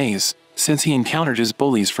classes for days. Since he encountered his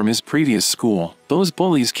bullies from his previous school, those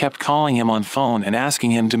bullies kept calling him on phone and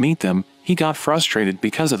asking him to meet them. He got frustrated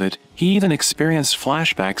because of it. He even experienced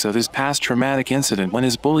flashbacks of his past traumatic incident when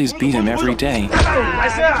his bullies beat him every day.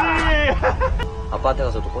 아빠한테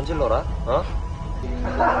가서 또 꼰질러라, 어?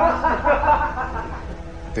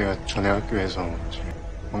 내가 전에 학교에서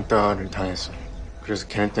왕따를 당했어. 그래서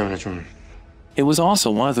걔네 때문에 좀. It was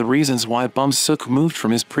also one of the reasons why Bum Suk moved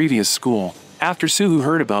from his previous school. After Suhu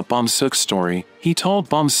heard about Bum Suk's story, he told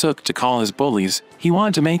Bum Suk to call his bullies. He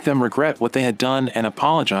wanted to make them regret what they had done and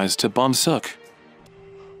apologize to Bum Suk.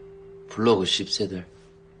 불러 그 씹새들.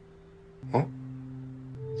 어?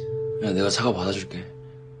 야, 내가 차가 받아줄게.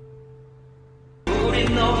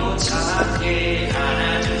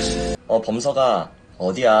 범서가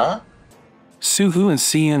어디야? Suhu and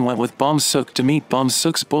Si-eun went with Bum Suk to meet Bum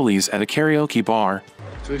Suk's bullies at a karaoke bar.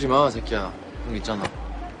 졸지 마, 새끼야. 형 있잖아.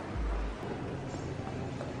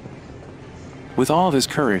 With all of his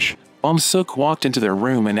courage, Bum Suk walked into their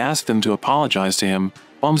room and asked them to apologize to him.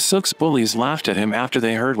 Bum Suk's bullies laughed at him after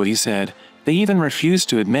they heard what he said. They even refused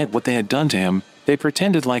to admit what they had done to him. They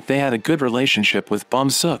pretended like they had a good relationship with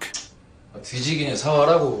Bum Suk. 뒤지기는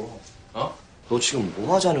사과하라고. 어? 너 지금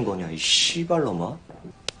뭐 하자는 거냐, 이 씨발놈아?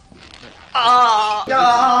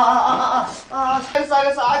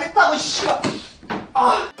 알겠다고, 씨발.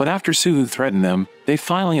 But after Suhu threatened them, they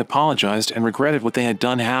finally apologized and regretted what they had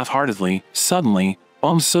done half-heartedly. Suddenly,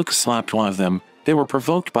 Bum Suk slapped one of them. They were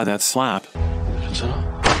provoked by that slap.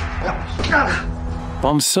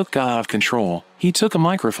 Bum Suk got out of control. He took a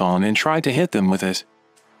microphone and tried to hit them with it.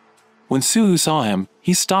 When Suhu saw him,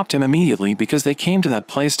 he stopped him immediately because they came to that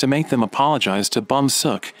place to make them apologize to Bum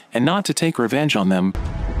Suk and not to take revenge on them.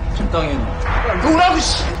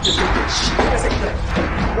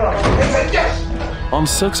 Bum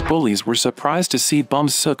Suk's bullies were surprised to see Bum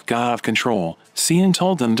Suk got out of control. Si-eun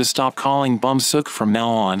told them to stop calling Bum Suk from now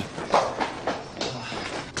on.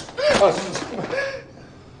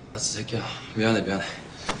 새끼야, 미안해.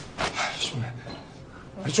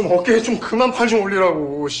 좀 어깨에 좀 그만 팔 좀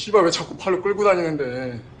올리라고. 씨발 왜 자꾸 팔로 끌고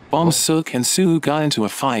다니는데. Bum Suk and Suhu got into a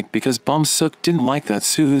fight because Bum Suk didn't like that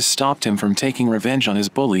Suhu stopped him from taking revenge on his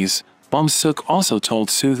bullies. Bum Suk also told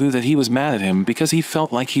Suhu that he was mad at him because he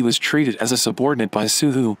felt like he was treated as a subordinate by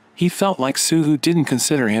Suhu. He felt like Suhu didn't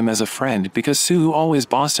consider him as a friend because Suhu always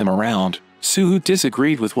bossed him around. Suhu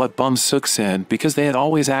disagreed with what Bum Suk said because they had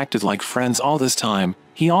always acted like friends all this time.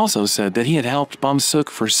 He also said that he had helped Bum Suk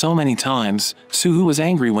for so many times. Suhu was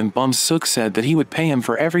angry when Bum Suk said that he would pay him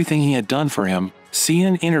for everything he had done for him.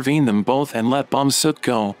 Si-eun intervened them both and let Bum Suk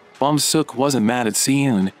go. Bum Suk wasn't mad at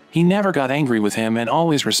Si-eun. He never got angry with him and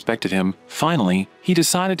always respected him. Finally, he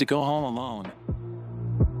decided to go home alone.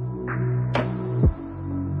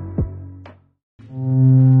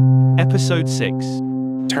 Episode 6.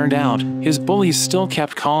 Turned out, his bullies still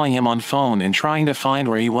kept calling him on phone and trying to find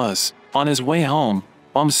where he was. On his way home,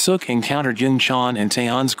 Bum Suk encountered Yoon-chan and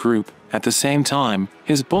Taeyeon's group. At the same time,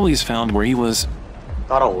 his bullies found where he was.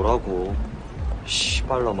 따라오라고.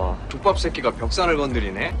 씨발놈아. 족밥 새끼가 벽산을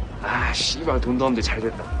건드리네? 아, 씨발 돈도 없는데 잘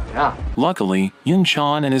됐다. 야. Luckily, Young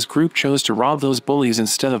Chan and his group chose to rob those bullies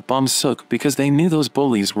instead of Bum Suk because they knew those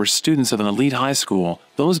bullies were students of an elite high school.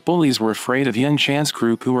 Those bullies were afraid of Young Chan's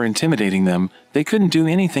group who were intimidating them. They couldn't do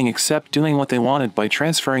anything except doing what they wanted by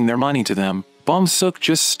transferring their money to them. Bum Suk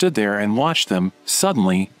just stood there and watched them.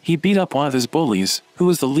 Suddenly, he beat up one of his bullies, who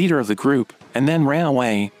was the leader of the group, and then ran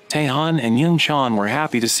away. Taehan and Young Chan were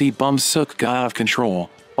happy to see Bum Suk got out of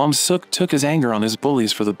control. Bum Suk took his anger on his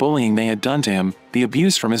bullies for the bullying they had done to him, the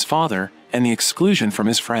abuse from his father, and the exclusion from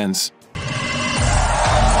his friends.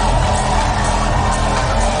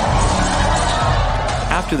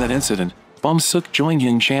 After that incident, Bum Suk joined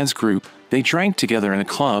Young Chan's group. They drank together in a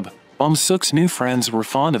club. Bum Suk's new friends were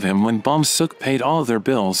fond of him when Bum Suk paid all of their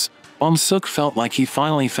bills. Bum Suk felt like he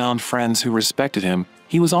finally found friends who respected him.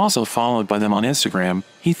 He was also followed by them on Instagram.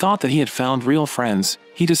 He thought that he had found real friends.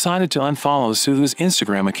 He decided to unfollow Suhu's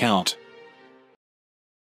Instagram account.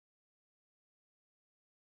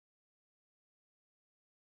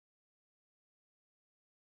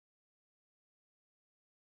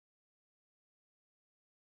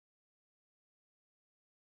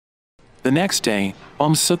 The next day,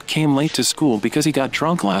 Bum Suk came late to school because he got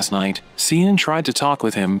drunk last night. Seon tried to talk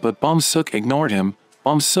with him, but Bum Suk ignored him.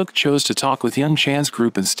 Bum Suk chose to talk with Young Chan's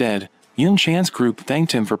group instead. Young Chan's group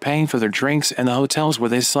thanked him for paying for their drinks and the hotels where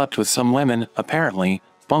they slept with some women. Apparently,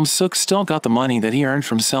 Bum Suk still got the money that he earned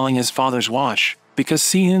from selling his father's watch. Because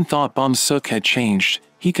Seon thought Bum Suk had changed,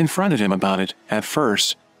 he confronted him about it. At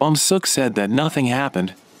first, Bum Suk said that nothing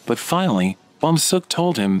happened, but finally, Bum Suk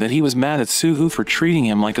told him that he was mad at Suhu for treating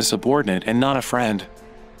him like a subordinate and not a friend.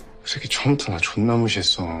 그 새끼 처음부터 나 존나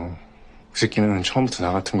무시했어. 그 새끼는 처음부터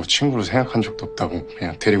나 같은 거 친구로 생각한 적도 없다고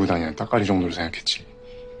그냥 데리고 다니는 따까리 정도로 생각했지.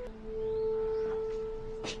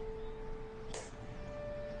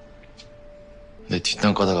 내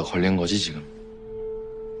뒷담 까다가 걸린 거지 지금.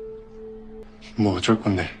 뭐 어쩔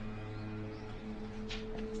건데.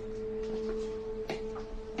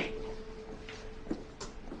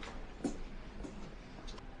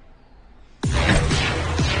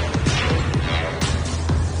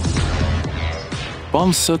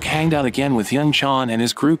 Bum Suk hanged out again with Young Chan and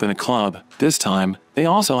his group in a club. This time, they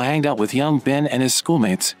also hanged out with Young Bin and his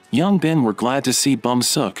schoolmates. Young Bin were glad to see Bum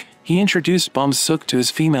Suk. He introduced Bum Suk to his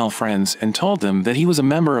female friends and told them that he was a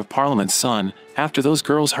member of Parliament's son. After those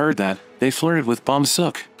girls heard that, they flirted with Bum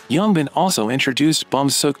Suk. Young Bin also introduced Bum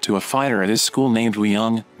Suk to a fighter at his school named Woo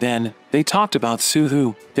Young. Then, they talked about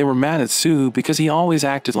Suhu. They were mad at Suhu because he always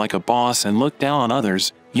acted like a boss and looked down on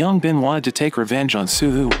others. Young Bin wanted to take revenge on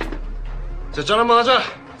Suhu. 자, 짠 한번 하자.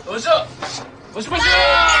 어서! 어서!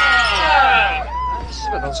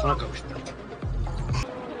 씨발, 나도 전화 가고 싶다.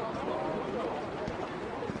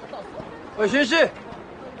 시은 씨!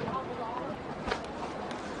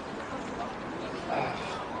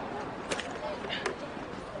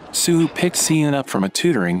 Suhu picked Seon up from a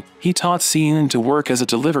tutoring. He taught Seon to work as a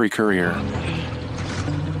delivery courier.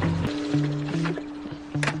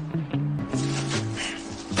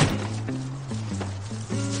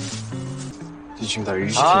 지금 나 일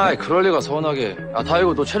시키네. 아이, 그럴 리가 서운하게. 야,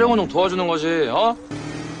 다이고 너 촬영 운동 도와주는 거지, 어?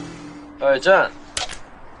 야, 짠.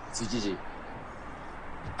 지지지.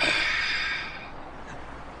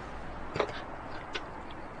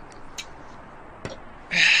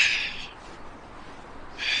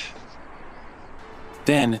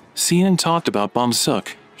 Then, Seon talked about Bum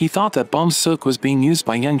Suk. He thought that Bum Suk was being used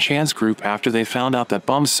by Young Chan's group after they found out that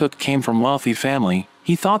Bum Suk came from a wealthy family.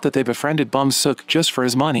 He thought that they befriended Bum Suk just for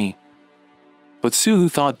his money. But Suhu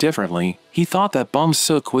thought differently. He thought that Bum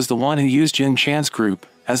Suk was the one who used Young Chan's group.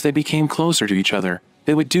 As they became closer to each other,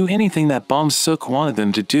 they would do anything that Bum Suk wanted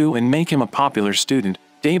them to do and make him a popular student.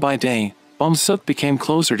 Day by day, Bum Suk became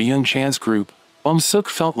closer to Young Chan's group. Bum Suk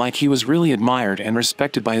felt like he was really admired and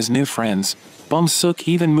respected by his new friends. Bum Suk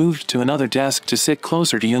even moved to another desk to sit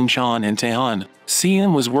closer to Young Chan and Taehan.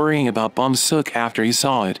 Seon was worrying about Bum Suk after he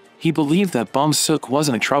saw it. He believed that Bum Suk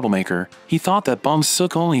wasn't a troublemaker. He thought that Bum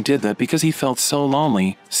Suk only did that because he felt so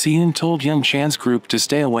lonely. Seon told Young Chan's group to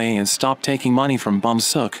stay away and stop taking money from Bum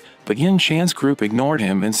Suk, but Young Chan's group ignored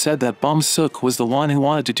him and said that Bum Suk was the one who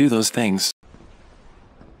wanted to do those things.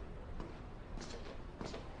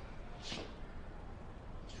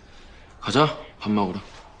 가자, 밥 먹으러.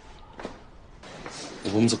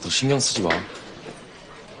 오범석도 신경 쓰지 마.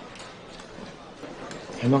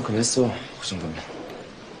 할 만큼 했어, 그 정도면.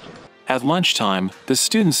 At lunchtime, the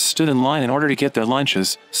students stood in line in order to get their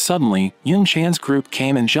lunches. Suddenly, Young Chan's group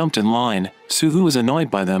came and jumped in line. Suhu was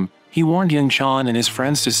annoyed by them. He warned Young Chan and his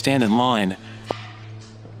friends to stand in line.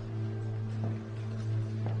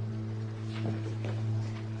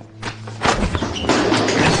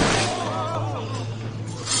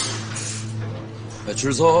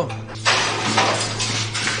 줄 서.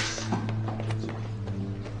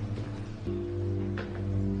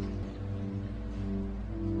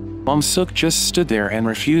 Suk just stood there and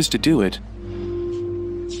refused to do it.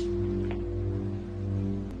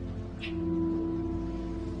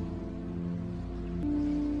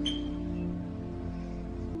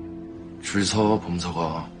 줄 서,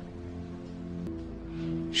 범석아.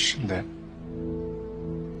 싫은데.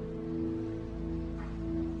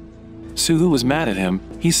 Soo-hoo was mad at him.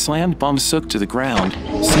 He slammed Suk to the ground.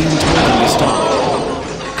 Seeing told him to stop.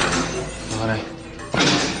 나가래.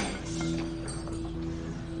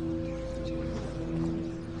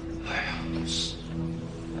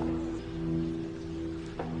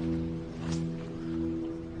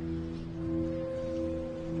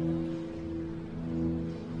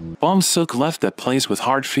 Suk left that place with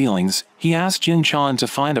hard feelings. He asked Young-chan to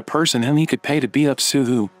find a person whom he could pay to beat up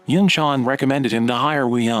Soo-hoo. Young-chan recommended him to hire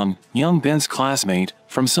Woo-young, Young Bin's classmate.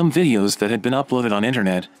 From some videos that had been uploaded on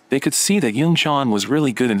internet, they could see that Young-chan was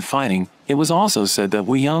really good in fighting. It was also said that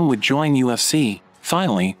Woo-young would join UFC.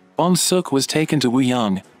 Finally, Suk was taken to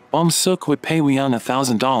Woo-young. Suk would pay Woo-young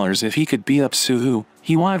 $1,000 if he could beat up Soo-hoo.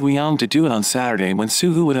 He wanted Woo-young to do it on Saturday when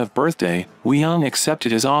Soo-hoo would have birthday. Woo-young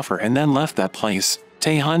accepted his offer and then left that place.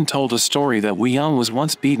 Tae-hun told a story that Woo-young was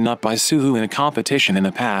once beaten up by Soo-hoo in a competition in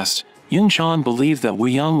the past. Young-chan believed that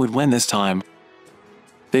Woo-young would win this time.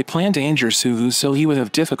 They planned to injure Soo-hoo so he would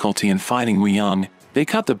have difficulty in fighting Woo-young. They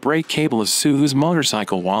cut the brake cable of Soo-hoo's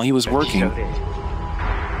motorcycle while he was working.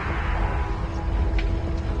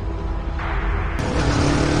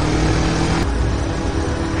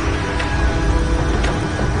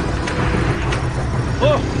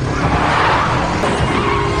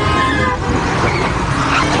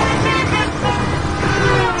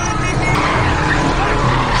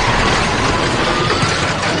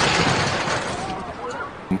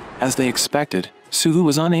 As they expected, Soo-hoo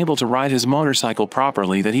was unable to ride his motorcycle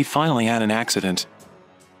properly that he finally had an accident.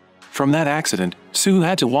 From that accident, Soo-hoo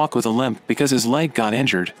had to walk with a limp because his leg got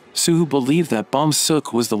injured. Soo-hoo believed that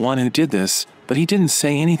Suk was the one who did this, but he didn't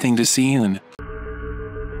say anything to Si-eun.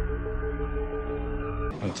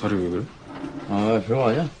 다리 왜 그래? 아, 별거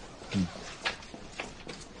아니야.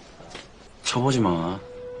 쳐보지 마.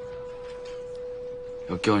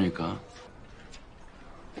 역겨우니까.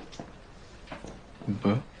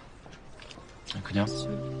 뭐야? 그냥. 다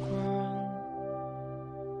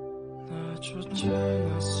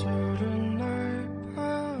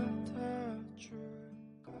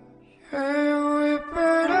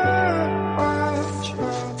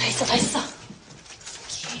있어.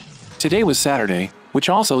 Today was Saturday, which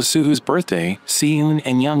also Soo-hoo's birthday. Si-eun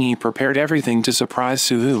and Young-hee prepared everything to surprise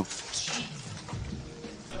Soo-hoo.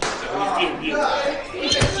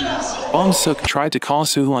 Suk tried to call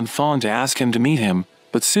Soo-hoo on phone to ask him to meet him,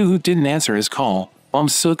 but Soo-hoo didn't answer his call.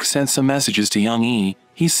 Suk sent some messages to Young-hee.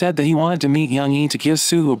 He said that he wanted to meet Young-hee to give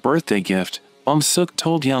Soo-hoo a birthday gift. Suk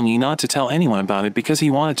told Young-hee not to tell anyone about it because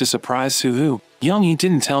he wanted to surprise Soo-hoo. Young-hee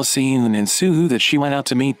didn't tell Si-eun and Soo-hoo that she went out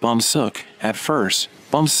to meet Suk. At first,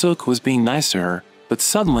 Suk was being nice to her, but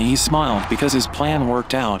suddenly he smiled because his plan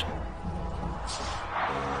worked out.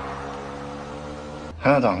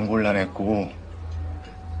 하나도 안 곤란했고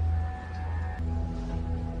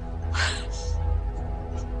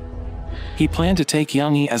He planned to take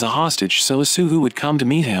Young-hee as a hostage so Soo-hoo would come to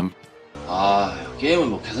meet him. 아, 게임은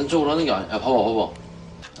뭐 계산적으로 하는 게 아니야. 봐봐.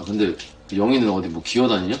 야, 근데 영희는 어디 뭐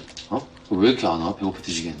기어다니냐? 어? 왜 이렇게 안 와? 배고파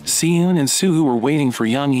뒤지겠네. Si-eun and Soo-hoo were waiting for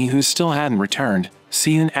Young-hee who still hadn't returned.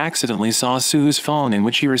 Si-eun accidentally saw Soo-hoo's phone in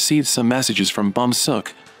which he received some messages from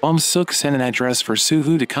Suk. Suk sent an address for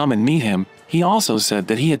Soo-hoo to come and meet him. He also said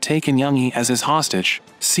that he had taken Young-hee as his hostage.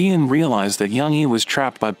 Si-eun realized that Young-hee was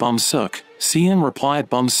trapped by Suk. Si-eun replied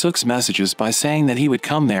Suk's messages by saying that he would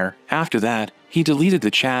come there. After that, he deleted the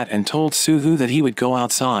chat and told Soo-hoo that he would go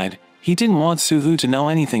outside. He didn't want Soo-hoo to know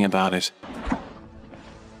anything about it.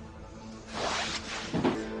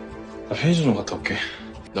 나 편의점 좀 갔다 올게.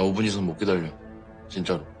 나 5분 이상 못 기다려.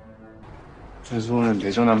 진짜로. 그래서 오늘 내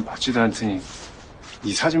전화 받지도 않더니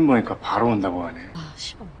이 사진 보니까 바로 온다고 하네. 아,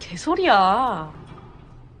 씨발, 개소리야.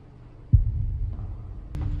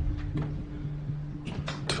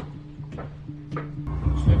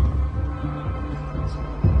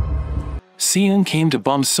 Si-eun came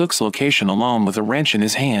to Suk's location alone with a wrench in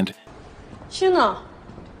his hand. 시은아.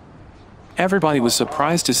 Everybody was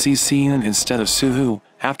surprised to see Si-eun instead of Soo-hoo.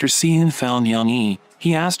 After Si-eun found Young-hee,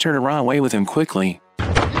 he asked her to run away with him quickly.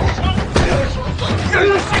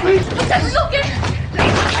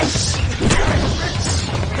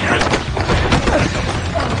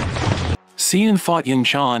 Si-eun fought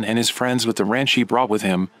Young-chan and his friends with the wrench he brought with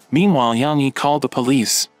him. Meanwhile, Young-hee called the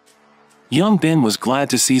police. Young Bin was glad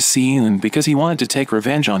to see Si-eun because he wanted to take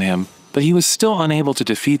revenge on him, but he was still unable to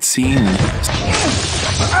defeat Si-eun.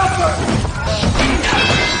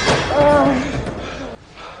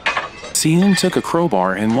 Si-eun took a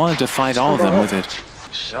crowbar and wanted to fight all of them with it.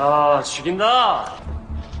 야, 죽인다!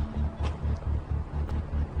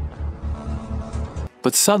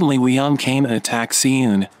 But suddenly Woo-young came and attacked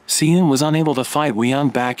Si-eun. Si-eun was unable to fight Woo-young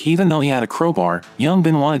back even though he had a crowbar. Young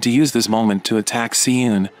Bin wanted to use this moment to attack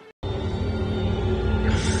Si-eun.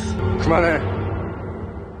 그만해.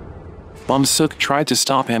 Bum-suk tried to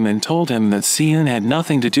stop him and told him that Si-eun had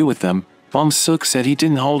nothing to do with them. Bum-suk said he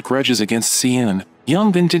didn't hold grudges against Si-eun.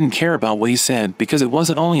 Young Bin didn't care about what he said because it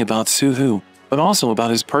wasn't only about Soo-hoo, but also about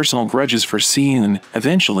his personal grudges for Si-eun.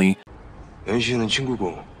 Eventually, 연시은은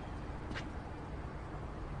친구고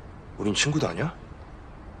우린 친구도 아니야?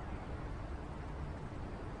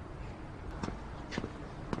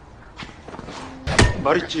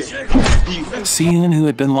 Si-eun, who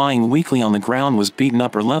had been lying weakly on the ground, was beaten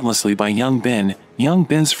up relentlessly by Young Bin. Young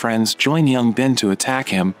Bin's friends joined Young Bin to attack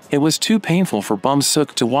him. It was too painful for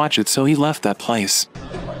Bum-suk to watch it, so he left that place.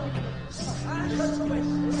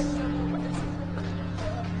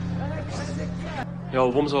 야,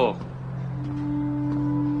 오범석.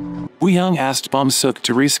 Woo-young asked Bum-suk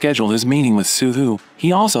to reschedule his meeting with Soo-hoo.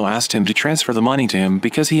 He also asked him to transfer the money to him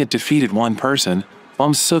because he had defeated one person.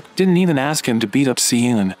 Bum-suk didn't even ask him to beat up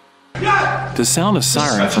Si-eun. The sound of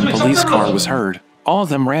siren from a police car was heard. All of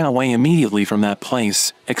them ran away immediately from that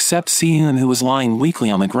place, except Si-eun, who was lying weakly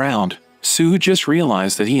on the ground. Soo just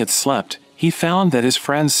realized that he had slept. He found that his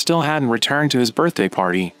friends still hadn't returned to his birthday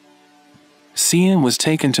party. Si-eun was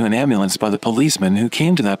taken to an ambulance by the policeman who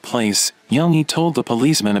came to that place. Young-hee told the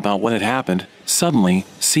policeman about what had happened. Suddenly,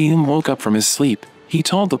 Si-eun woke up from his sleep. He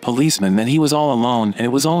told the policeman that he was all alone and it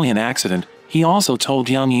was only an accident. He also told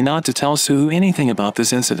Young-hee not to tell Soo-hoo anything about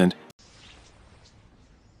this incident.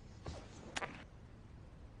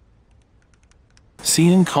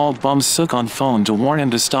 Si-eun called Bum-suk on phone to warn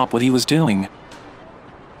him to stop what he was doing.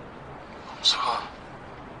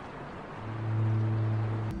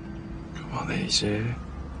 그만해 이제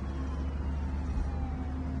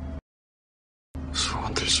수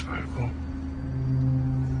건들지 말고.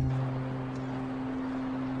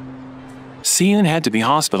 Si-eun had to be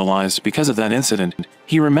hospitalized because of that incident.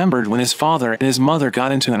 He remembered when his father and his mother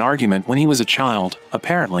got into an argument when he was a child.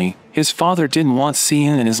 Apparently, his father didn't want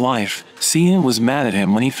Si-eun in his life. Si-eun was mad at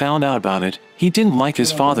him when he found out about it. He didn't like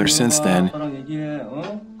his father since then.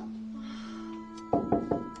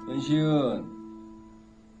 연시은,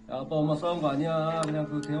 아빠 엄마 싸운 거 아니야. 그냥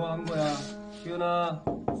그 대화한 거야. 시은아.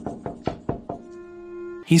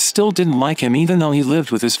 He still didn't like him even though he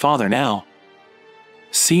lived with his father now.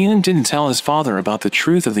 Si-eun didn't tell his father about the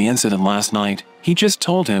truth of the incident last night. He just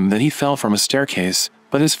told him that he fell from a staircase.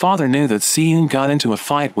 But his father knew that Si-eun got into a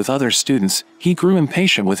fight with other students. He grew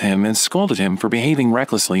impatient with him and scolded him for behaving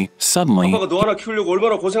recklessly. Suddenly, 아빠가 너 하나 키우려고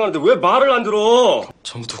얼마나 고생하는데 왜 말을 안 들어?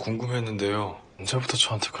 전부터 궁금했는데요. 언제부터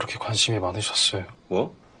저한테 그렇게 관심이 많으셨어요?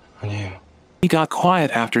 뭐? 아니에요. he got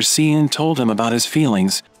quiet after Si-eun told him about his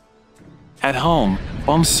feelings. At home,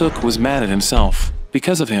 Bum-suk was mad at himself.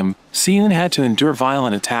 Because of him, Si-eun had to endure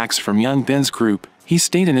violent attacks from Young Bin's group. He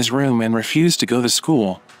stayed in his room and refused to go to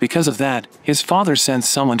school. Because of that, his father sent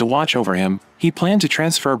someone to watch over him. He planned to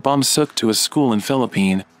transfer Bum-suk to a school in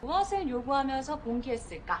Philippines.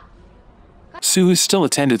 Soo still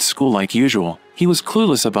attended school like usual. He was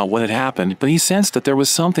clueless about what had happened, but he sensed that there was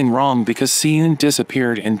something wrong because Si-eun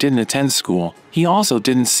disappeared and didn't attend school. He also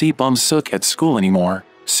didn't see Bum-suk at school anymore.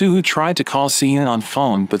 Soo tried to call Si-eun on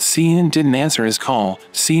phone, but Si-eun didn't answer his call.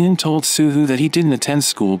 Si-eun told Soo that he didn't attend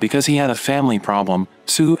school because he had a family problem.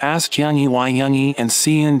 Soo asked Young-hee why Young-hee and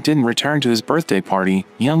Si-eun didn't return to his birthday party.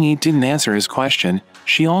 Young-hee didn't answer his question.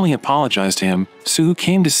 She only apologized to him. Soo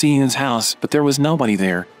came to Si-eun's house, but there was nobody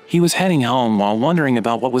there. He was heading home while wondering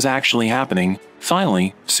about what was actually happening.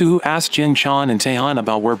 Finally, Soo asked Jin-chan and Taehan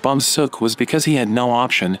about where Bum-suk was because he had no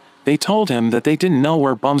option. They told him that they didn't know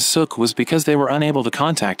where Bum-suk was because they were unable to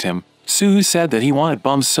contact him. Soo said that he wanted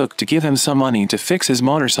Bum-suk to give him some money to fix his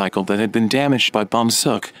motorcycle that had been damaged by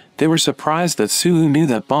Bum-suk. They were surprised that Soo knew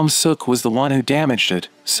that Bum-suk was the one who damaged it,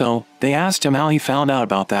 so they asked him how he found out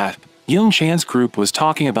about that. Young-chan's group was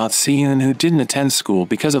talking about Si-eun who didn't attend school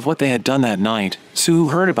because of what they had done that night. Soo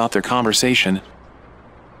heard about their conversation.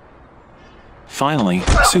 Finally,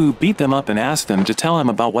 Soo beat them up and asked them to tell him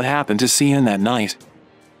about what happened to Si-eun that night.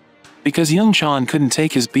 Because Young-chan couldn't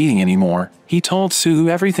take his beating anymore, he told Soo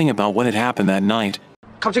everything about what had happened that night.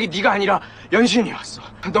 갑자기 네가 아니라 연신이 왔어.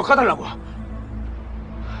 너 까달라고.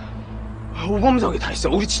 오범석이 다 했어.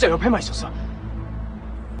 우리 진짜 옆에만 있었어.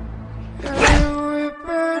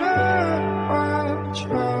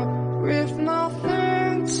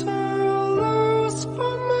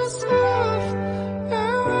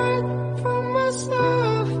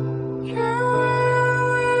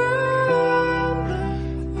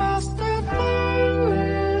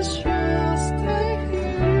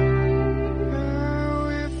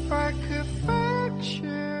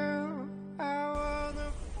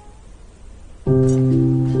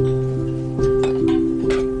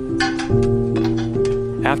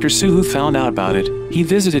 After Soo-hoo found out about it, he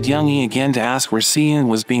visited Young-hee again to ask where Si-eun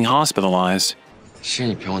was being hospitalized.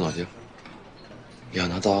 시은이 병원 어디야?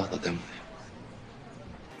 미안하다, 나 때문에.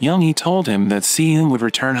 Young-hee told him that Si-eun would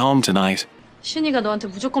return home tonight. 신이가 너한테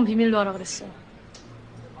무조건 비밀로 하라 그랬어.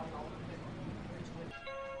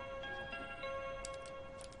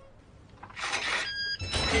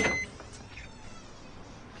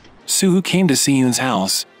 Soo-hoo came to Si-eun's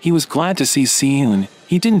house. He was glad to see Si-eun.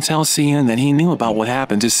 He didn't tell Si-eun that he knew about what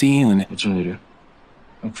happened to Si-eun. 어쩐 일이야?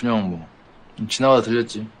 그냥 뭐 지나가다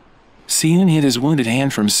들렸지. Si-eun hid his wounded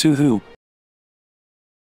hand from Soo-hoo.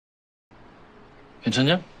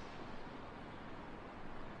 괜찮냐?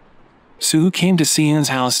 Soo-hoo came to Si-eun's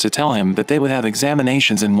house to tell him that they would have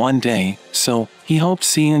examinations in one day, so he hoped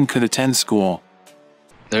Si-eun could attend school.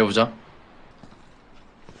 내일 보자.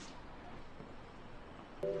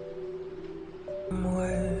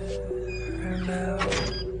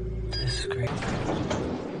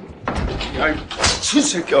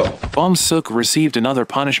 Bum-suk received another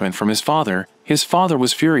punishment from his father. His father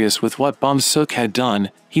was furious with what Bum-suk had done.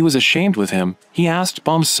 He was ashamed with him. He asked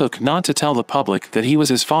Bum-suk not to tell the public that he was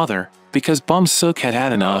his father, because Bum-suk had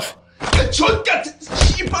had enough. 젖같은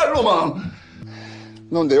씨발놈아!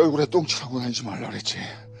 넌 내 얼굴에 똥칠하고 다니지 말라 그랬지.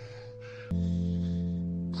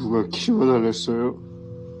 누가 키워달랬어요?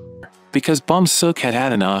 Because Bum-suk had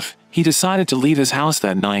had enough, he decided to leave his house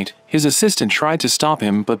that night. His assistant tried to stop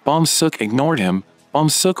him, but Bum-suk ignored him.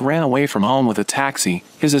 Bum-suk ran away from home with a taxi.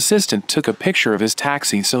 His assistant took a picture of his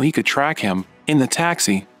taxi so he could track him. In the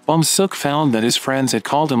taxi, Bum-suk found that his friends had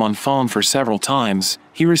called him on phone for several times.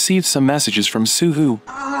 He received some messages from Soo-hoo.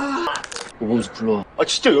 오범수 불러.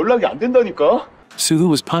 진짜 연락이 안 된다니까? Soo-hoo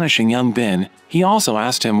was punishing Young-bin. He also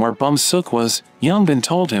asked him where Bum-suk was. Young-bin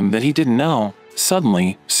told him that he didn't know.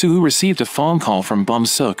 Suddenly, Soo-hoo received a phone call from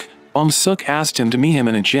Bum-suk. Bum-suk asked him to meet him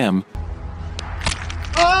in a gym.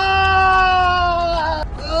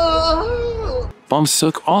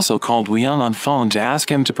 Bum-suk also called Woo-young on phone to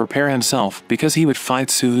ask him to prepare himself because he would fight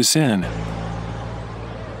Soo-hoo soon.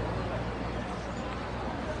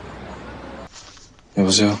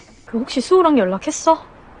 여보세요? 혹시 수호랑 연락했어?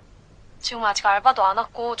 지금 아직 알바도 안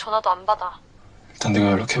왔고 전화도 안 받아. 일단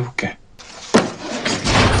내가 연락해볼게.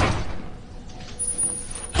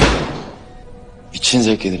 미친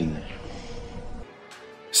새끼들이네.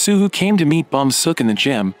 Soo-hoo came to meet Bum-suk in the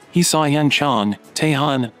gym. He saw Young-chan,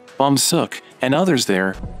 Tae-hun, Bum-suk, and others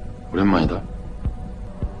there. 오랜만이다.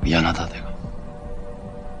 미안하다, 내가.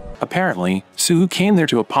 Apparently, Soo-hoo came there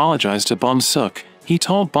to apologize to Bum-suk. He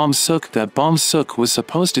told Bum-suk that Bum-suk was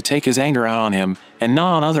supposed to take his anger out on him, and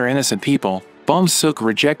not on other innocent people. Bum-suk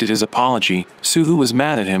rejected his apology. Soo-hoo was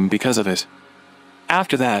mad at him because of it.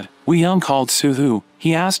 After that, Woo-young called Soo-hoo.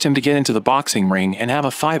 He asked him to get into the boxing ring and have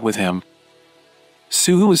a fight with him.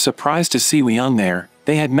 Soo-hoo was surprised to see Woo-young there.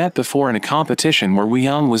 They had met before in a competition where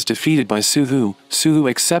Woo-young was defeated by Soo-hoo. Soo-hoo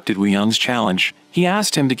accepted Woo-young's challenge. He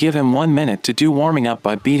asked him to give him 1 minute to do warming up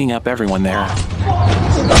by beating up everyone there.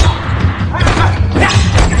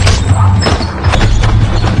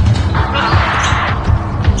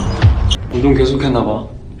 운동 계속했나 봐.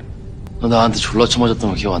 너 나한테 졸라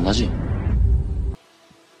쳐맞았던 거 기억 안 나지?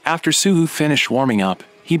 After Soo-hoo finished warming up,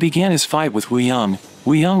 he began his fight with Woo-young.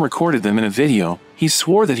 Woo-young recorded them in a video. He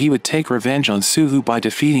swore that he would take revenge on Soo-hoo by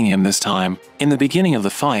defeating him this time. In the beginning of the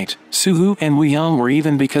fight, Soo-hoo and Woo-young were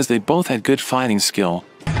even because they both had good fighting skill.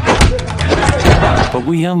 But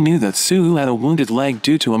Woo-young knew that Soo-hoo had a wounded leg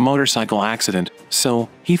due to a motorcycle accident, so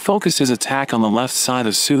he focused his attack on the left side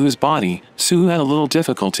of Soo-hoo's body. Soo-hoo had a little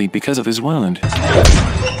difficulty because of his wound,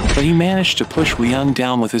 but he managed to push Woo-young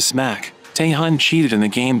down with his smack. Tae-hun cheated in the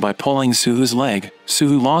game by pulling Soo-hoo's leg.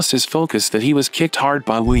 Soo-hoo lost his focus that he was kicked hard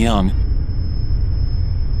by Woo-young.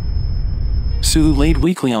 Soo-hoo laid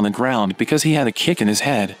weakly on the ground because he had a kick in his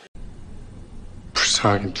head.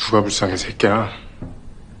 불쌍하긴 누가 불쌍해 새끼야.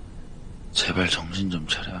 제발 정신 좀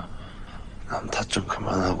차려. 남탓 좀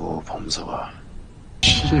그만하고 범서가.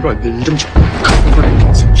 씨발 내 이름 좀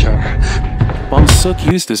까먹으라 새끼야. Bum-suk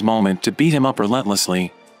used this moment to beat him up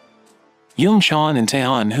relentlessly. Young-chan and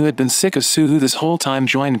Tae-hun, who had been sick of Soo-hoo this whole time,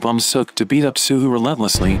 joined Bum-suk to beat up Soo-hoo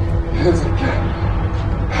relentlessly.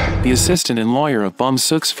 The assistant and lawyer of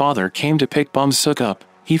Bum-suk's father came to pick Bum-suk up.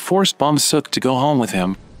 He forced Bum-suk to go home with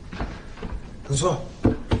him. 동서.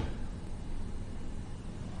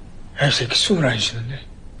 야, 이 새끼 숨을 안 쉬는데.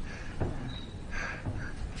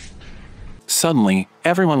 Suddenly,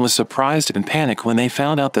 everyone was surprised and panicked when they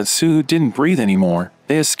found out that Soo-hoo didn't breathe anymore.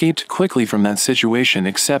 They escaped quickly from that situation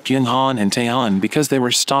except Young-han and Tae-hun because they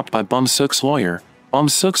were stopped by Bum-suk's lawyer.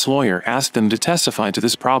 Bum-suk's lawyer asked them to testify to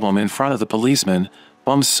this problem in front of the policeman.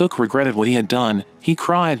 Bum Suk regretted what he had done. He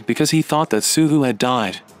cried because he thought that Soo-hoo had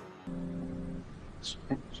died.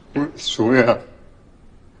 소야.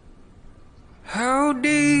 How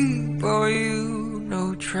deep are you?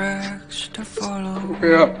 No tracks to follow.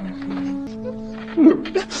 소야.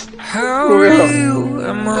 How real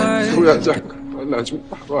am I? 소야 잠깐만 나 좀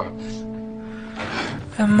봐봐.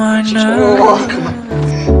 Am I now?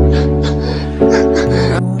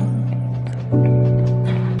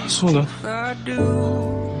 소나.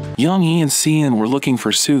 Young-hee and Seon were looking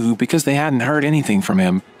for Soo-hoo because they hadn't heard anything from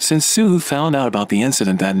him. Since Soo-hoo found out about the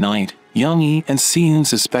incident that night, Young-hee and Seon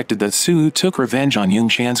suspected that Soo-hoo took revenge on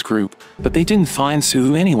Young-chan's group, but they didn't find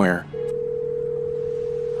Soo-hoo anywhere.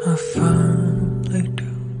 I finally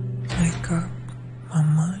do make up my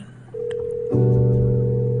mind.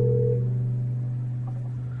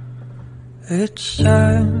 It's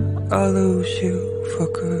time I lose you for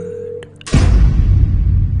good.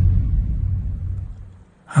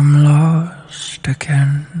 I'm lost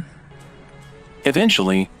again.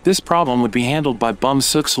 Eventually, this problem would be handled by Bum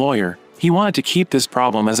Suk's lawyer. He wanted to keep this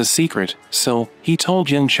problem as a secret, so he told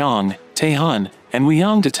Young Chang, Tae-hun, and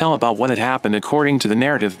Woo-young to tell about what had happened according to the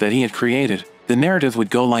narrative that he had created. The narrative would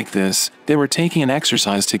go like this. They were taking an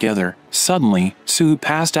exercise together. Suddenly, Soo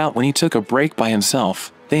passed out when he took a break by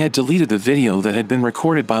himself. They had deleted the video that had been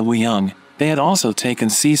recorded by Woo-young. They had also taken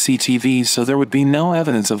CCTV so there would be no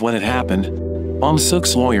evidence of what had happened. Bum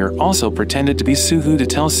Suk's lawyer also pretended to be Soo-hoo to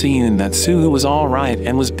tell Seon that Soo-hoo was alright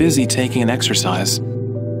and was busy taking an exercise.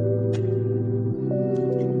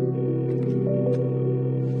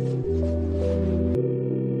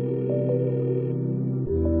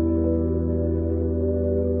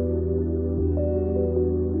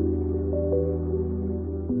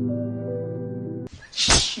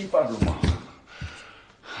 씨발로마.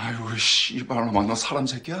 아이고 씨발로마 너 사람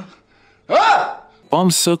새끼야? Bum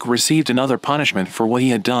Suk received another punishment for what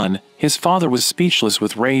he had done. His father was speechless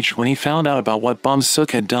with rage when he found out about what Bum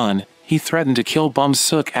Suk had done. He threatened to kill Bum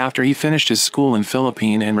Suk after he finished his school in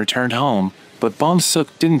Philippines and returned home, but Bum Suk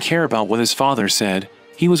didn't care about what his father said.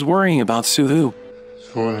 He was worrying about Soo-hoo.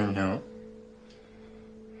 소원은요?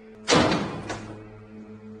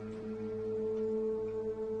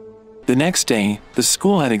 The next day, the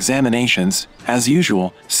school had examinations. As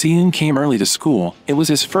usual, Seon came early to school. It was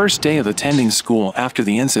his first day of attending school after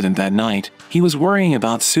the incident that night. He was worrying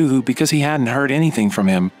about Soo-hoo because he hadn't heard anything from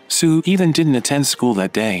him. Soo even didn't attend school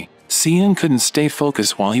that day. Seon couldn't stay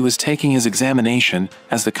focused while he was taking his examination.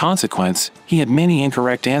 As the consequence, he had many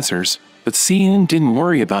incorrect answers. But Seon didn't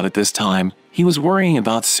worry about it this time. He was worrying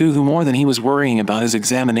about Soo-hoo more than he was worrying about his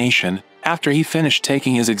examination. After he finished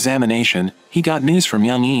taking his examination, he got news from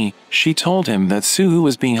Young-hee. She told him that Soo-hoo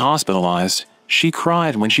was being hospitalized. She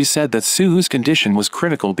cried when she said that Soo-hoo's condition was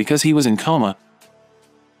critical because he was in coma.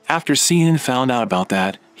 After Seon found out about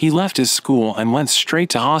that, he left his school and went straight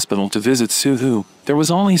to hospital to visit Soo-hoo. There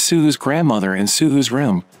was only Soo-hoo's grandmother in Soo-hoo's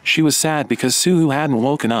room. She was sad because Soo-hoo hadn't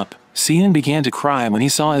woken up. Seon began to cry when he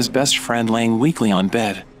saw his best friend laying weakly on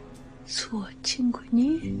bed. 수호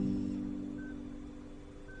친구니?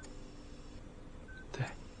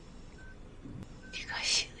 네가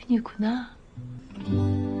시은이구나.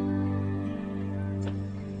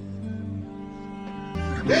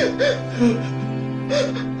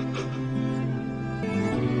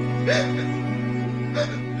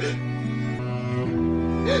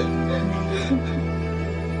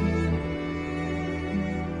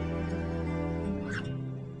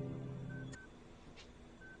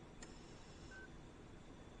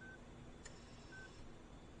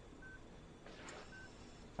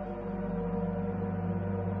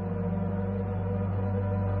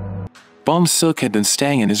 Bum Suk had been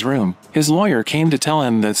staying in his room. His lawyer came to tell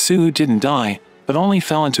him that Soo-hoo didn't die, but only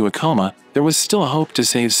fell into a coma. There was still a hope to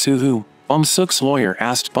save Soo-hoo. Bum Suk's lawyer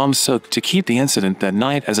asked Bum Suk to keep the incident that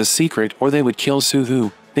night as a secret or they would kill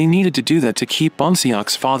Soo-hoo. They needed to do that to keep Bum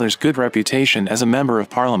Seok's father's good reputation as a member of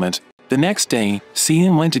parliament. The next day,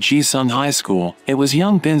 Seon went to Jisung High School. It was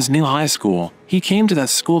Young Bin's new high school. He came to that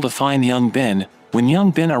school to find Young Bin. When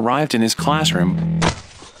Young Bin arrived in his classroom,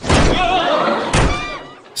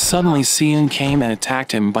 suddenly Seon came and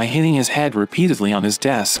attacked him by hitting his head repeatedly on his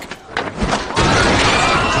desk.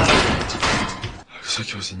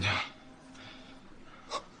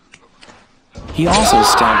 He also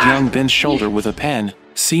stabbed Young Bin's shoulder with a pen.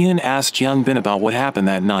 Seon asked Young Bin about what happened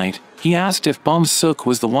that night. He asked if Bum Suk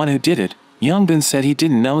was the one who did it. Young Bin said he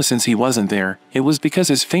didn't know since he wasn't there. It was because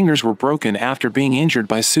his fingers were broken after being injured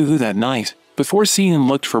by Soo-hoo that night. Before Seon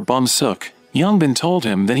looked for Bum Suk, Youngbin told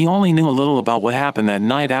him that he only knew a little about what happened that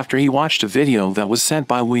night after he watched a video that was sent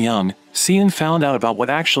by Woo Young. Seon found out about what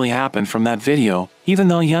actually happened from that video. Even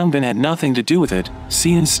though Youngbin had nothing to do with it,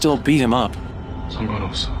 Seon still beat him up.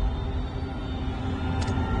 상관없어.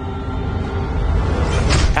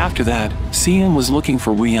 After that, Seon was looking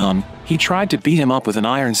for Woo Young. He tried to beat him up with an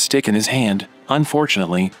iron stick in his hand.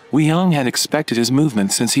 Unfortunately, Woo Young had expected his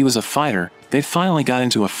movement since he was a fighter. They finally got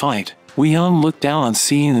into a fight. Woo Young looked down on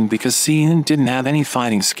Seon because Seon didn't have any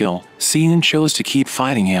fighting skill. Seon chose to keep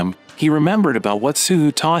fighting him. He remembered about what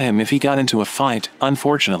Suhu taught him if he got into a fight.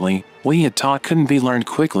 Unfortunately, what he had taught couldn't be learned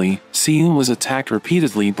quickly. Seon was attacked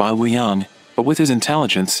repeatedly by Woo Young, but with his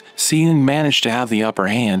intelligence, Seon managed to have the upper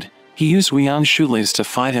hand. He used Woo Young's shoelace to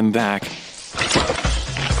fight him back.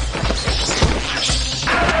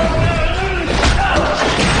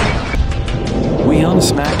 Woo Young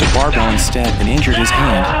smacked a barbell instead and injured his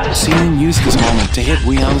hand. Seon used this moment to hit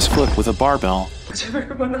Woo Young's foot with a barbell.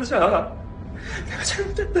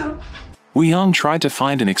 Woo Young tried to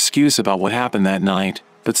find an excuse about what happened that night,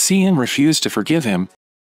 but Seon refused to forgive him.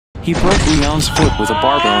 He broke Woo Young's foot with a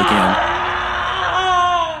barbell again.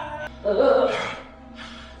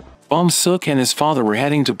 Bum Suk and his father were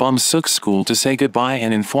heading to Bum Suk's school to say goodbye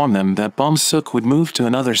and inform them that Bum Suk would move to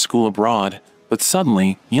another school abroad. But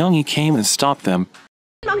suddenly, Youngie came and stopped them.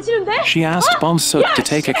 She asked Bum Suk to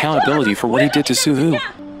take accountability for what he did to Suhu.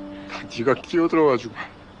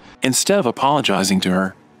 Instead of apologizing to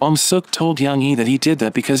her, Bum Suk told Youngie that he did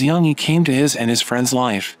that because Youngie came to his and his friend's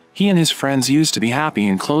life. He and his friends used to be happy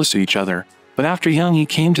and close to each other, but after Youngie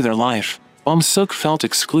came to their life, Bum Suk felt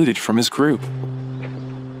excluded from his group.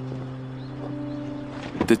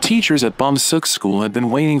 The teachers at Bum Suk's school had been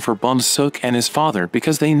waiting for Bum Suk and his father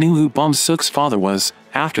because they knew who Bum Suk's father was.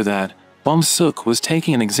 After that, Bum Suk was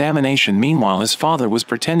taking an examination. Meanwhile, his father was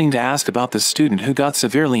pretending to ask about the student who got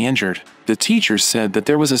severely injured. The teachers said that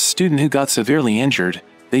there was a student who got severely injured.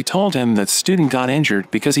 They told him that student got injured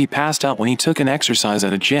because he passed out when he took an exercise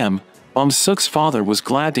at a gym. Bum Suk's father was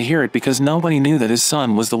glad to hear it because nobody knew that his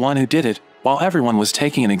son was the one who did it. While everyone was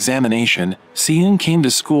taking an examination, Seon came to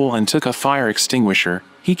school and took a fire extinguisher.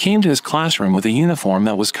 He came to his classroom with a uniform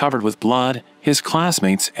that was covered with blood. His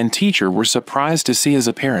classmates and teacher were surprised to see his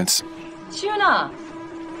appearance. 시윤아,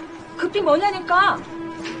 급히 뭐냐니까?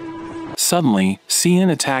 Suddenly,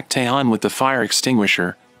 Seon attacked Taehan with the fire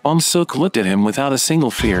extinguisher. Bum Suk looked at him without a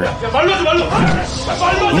single fear.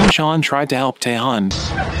 Yoon-chan tried to help Taehan.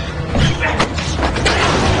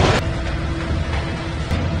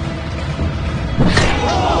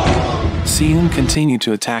 Seon continued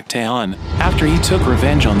to attack Taehan. After he took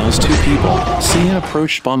revenge on those two people, Seon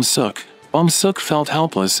approached Bum Suk. Bum Suk felt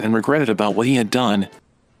helpless and regretted about what he had done.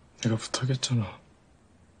 내가 부탁했잖아.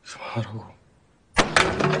 그만하라고.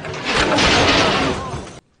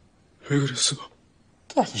 왜 그랬어?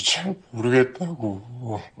 나도 잘 모르겠다고.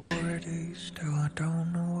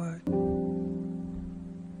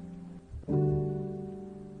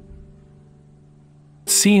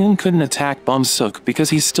 Seon couldn't attack Bum Suk because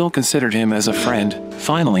he still considered him as a friend.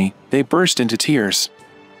 Finally, they burst into tears.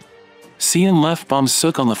 Seon left Bum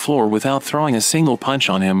Suk on the floor without throwing a single punch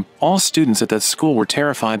on him. All students at that school were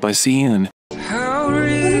terrified by Seon.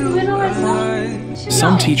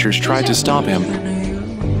 Some teachers tried to stop him.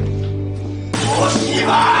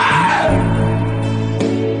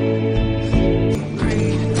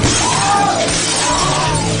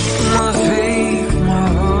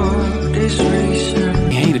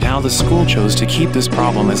 He hated how the school chose to keep this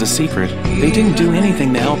problem as a secret. They didn't do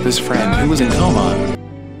anything to help his friend who was in coma.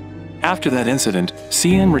 After that incident,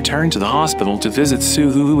 Seon returned to the hospital to visit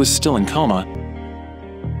Suhu, who was still in coma.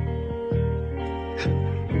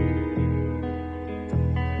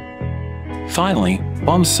 Finally,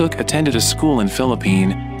 Bum Suk attended a school in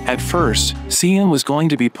Philippines. At first, Seon was going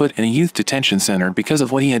to be put in a youth detention center because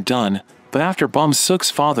of what he had done, but after Bum Suk's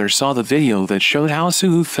father saw the video that showed how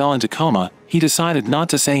Suhu fell into coma, he decided not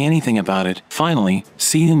to say anything about it. Finally,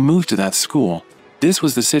 Seon moved to that school. This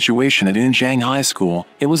was the situation at Unjang High School.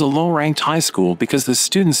 It was a low-ranked high school because the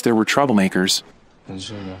students there were troublemakers.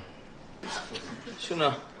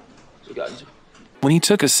 When he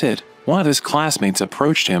took a sit, one of his classmates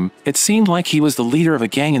approached him. It seemed like he was the leader of a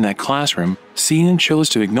gang in that classroom. Seon chose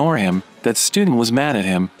to ignore him. That student was mad at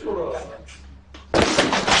him.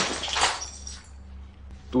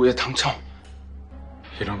 노예 당첨.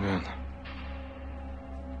 이러면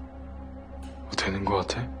뭐 되는 거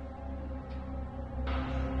같아?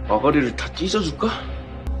 아가리를 다 찢어줄까?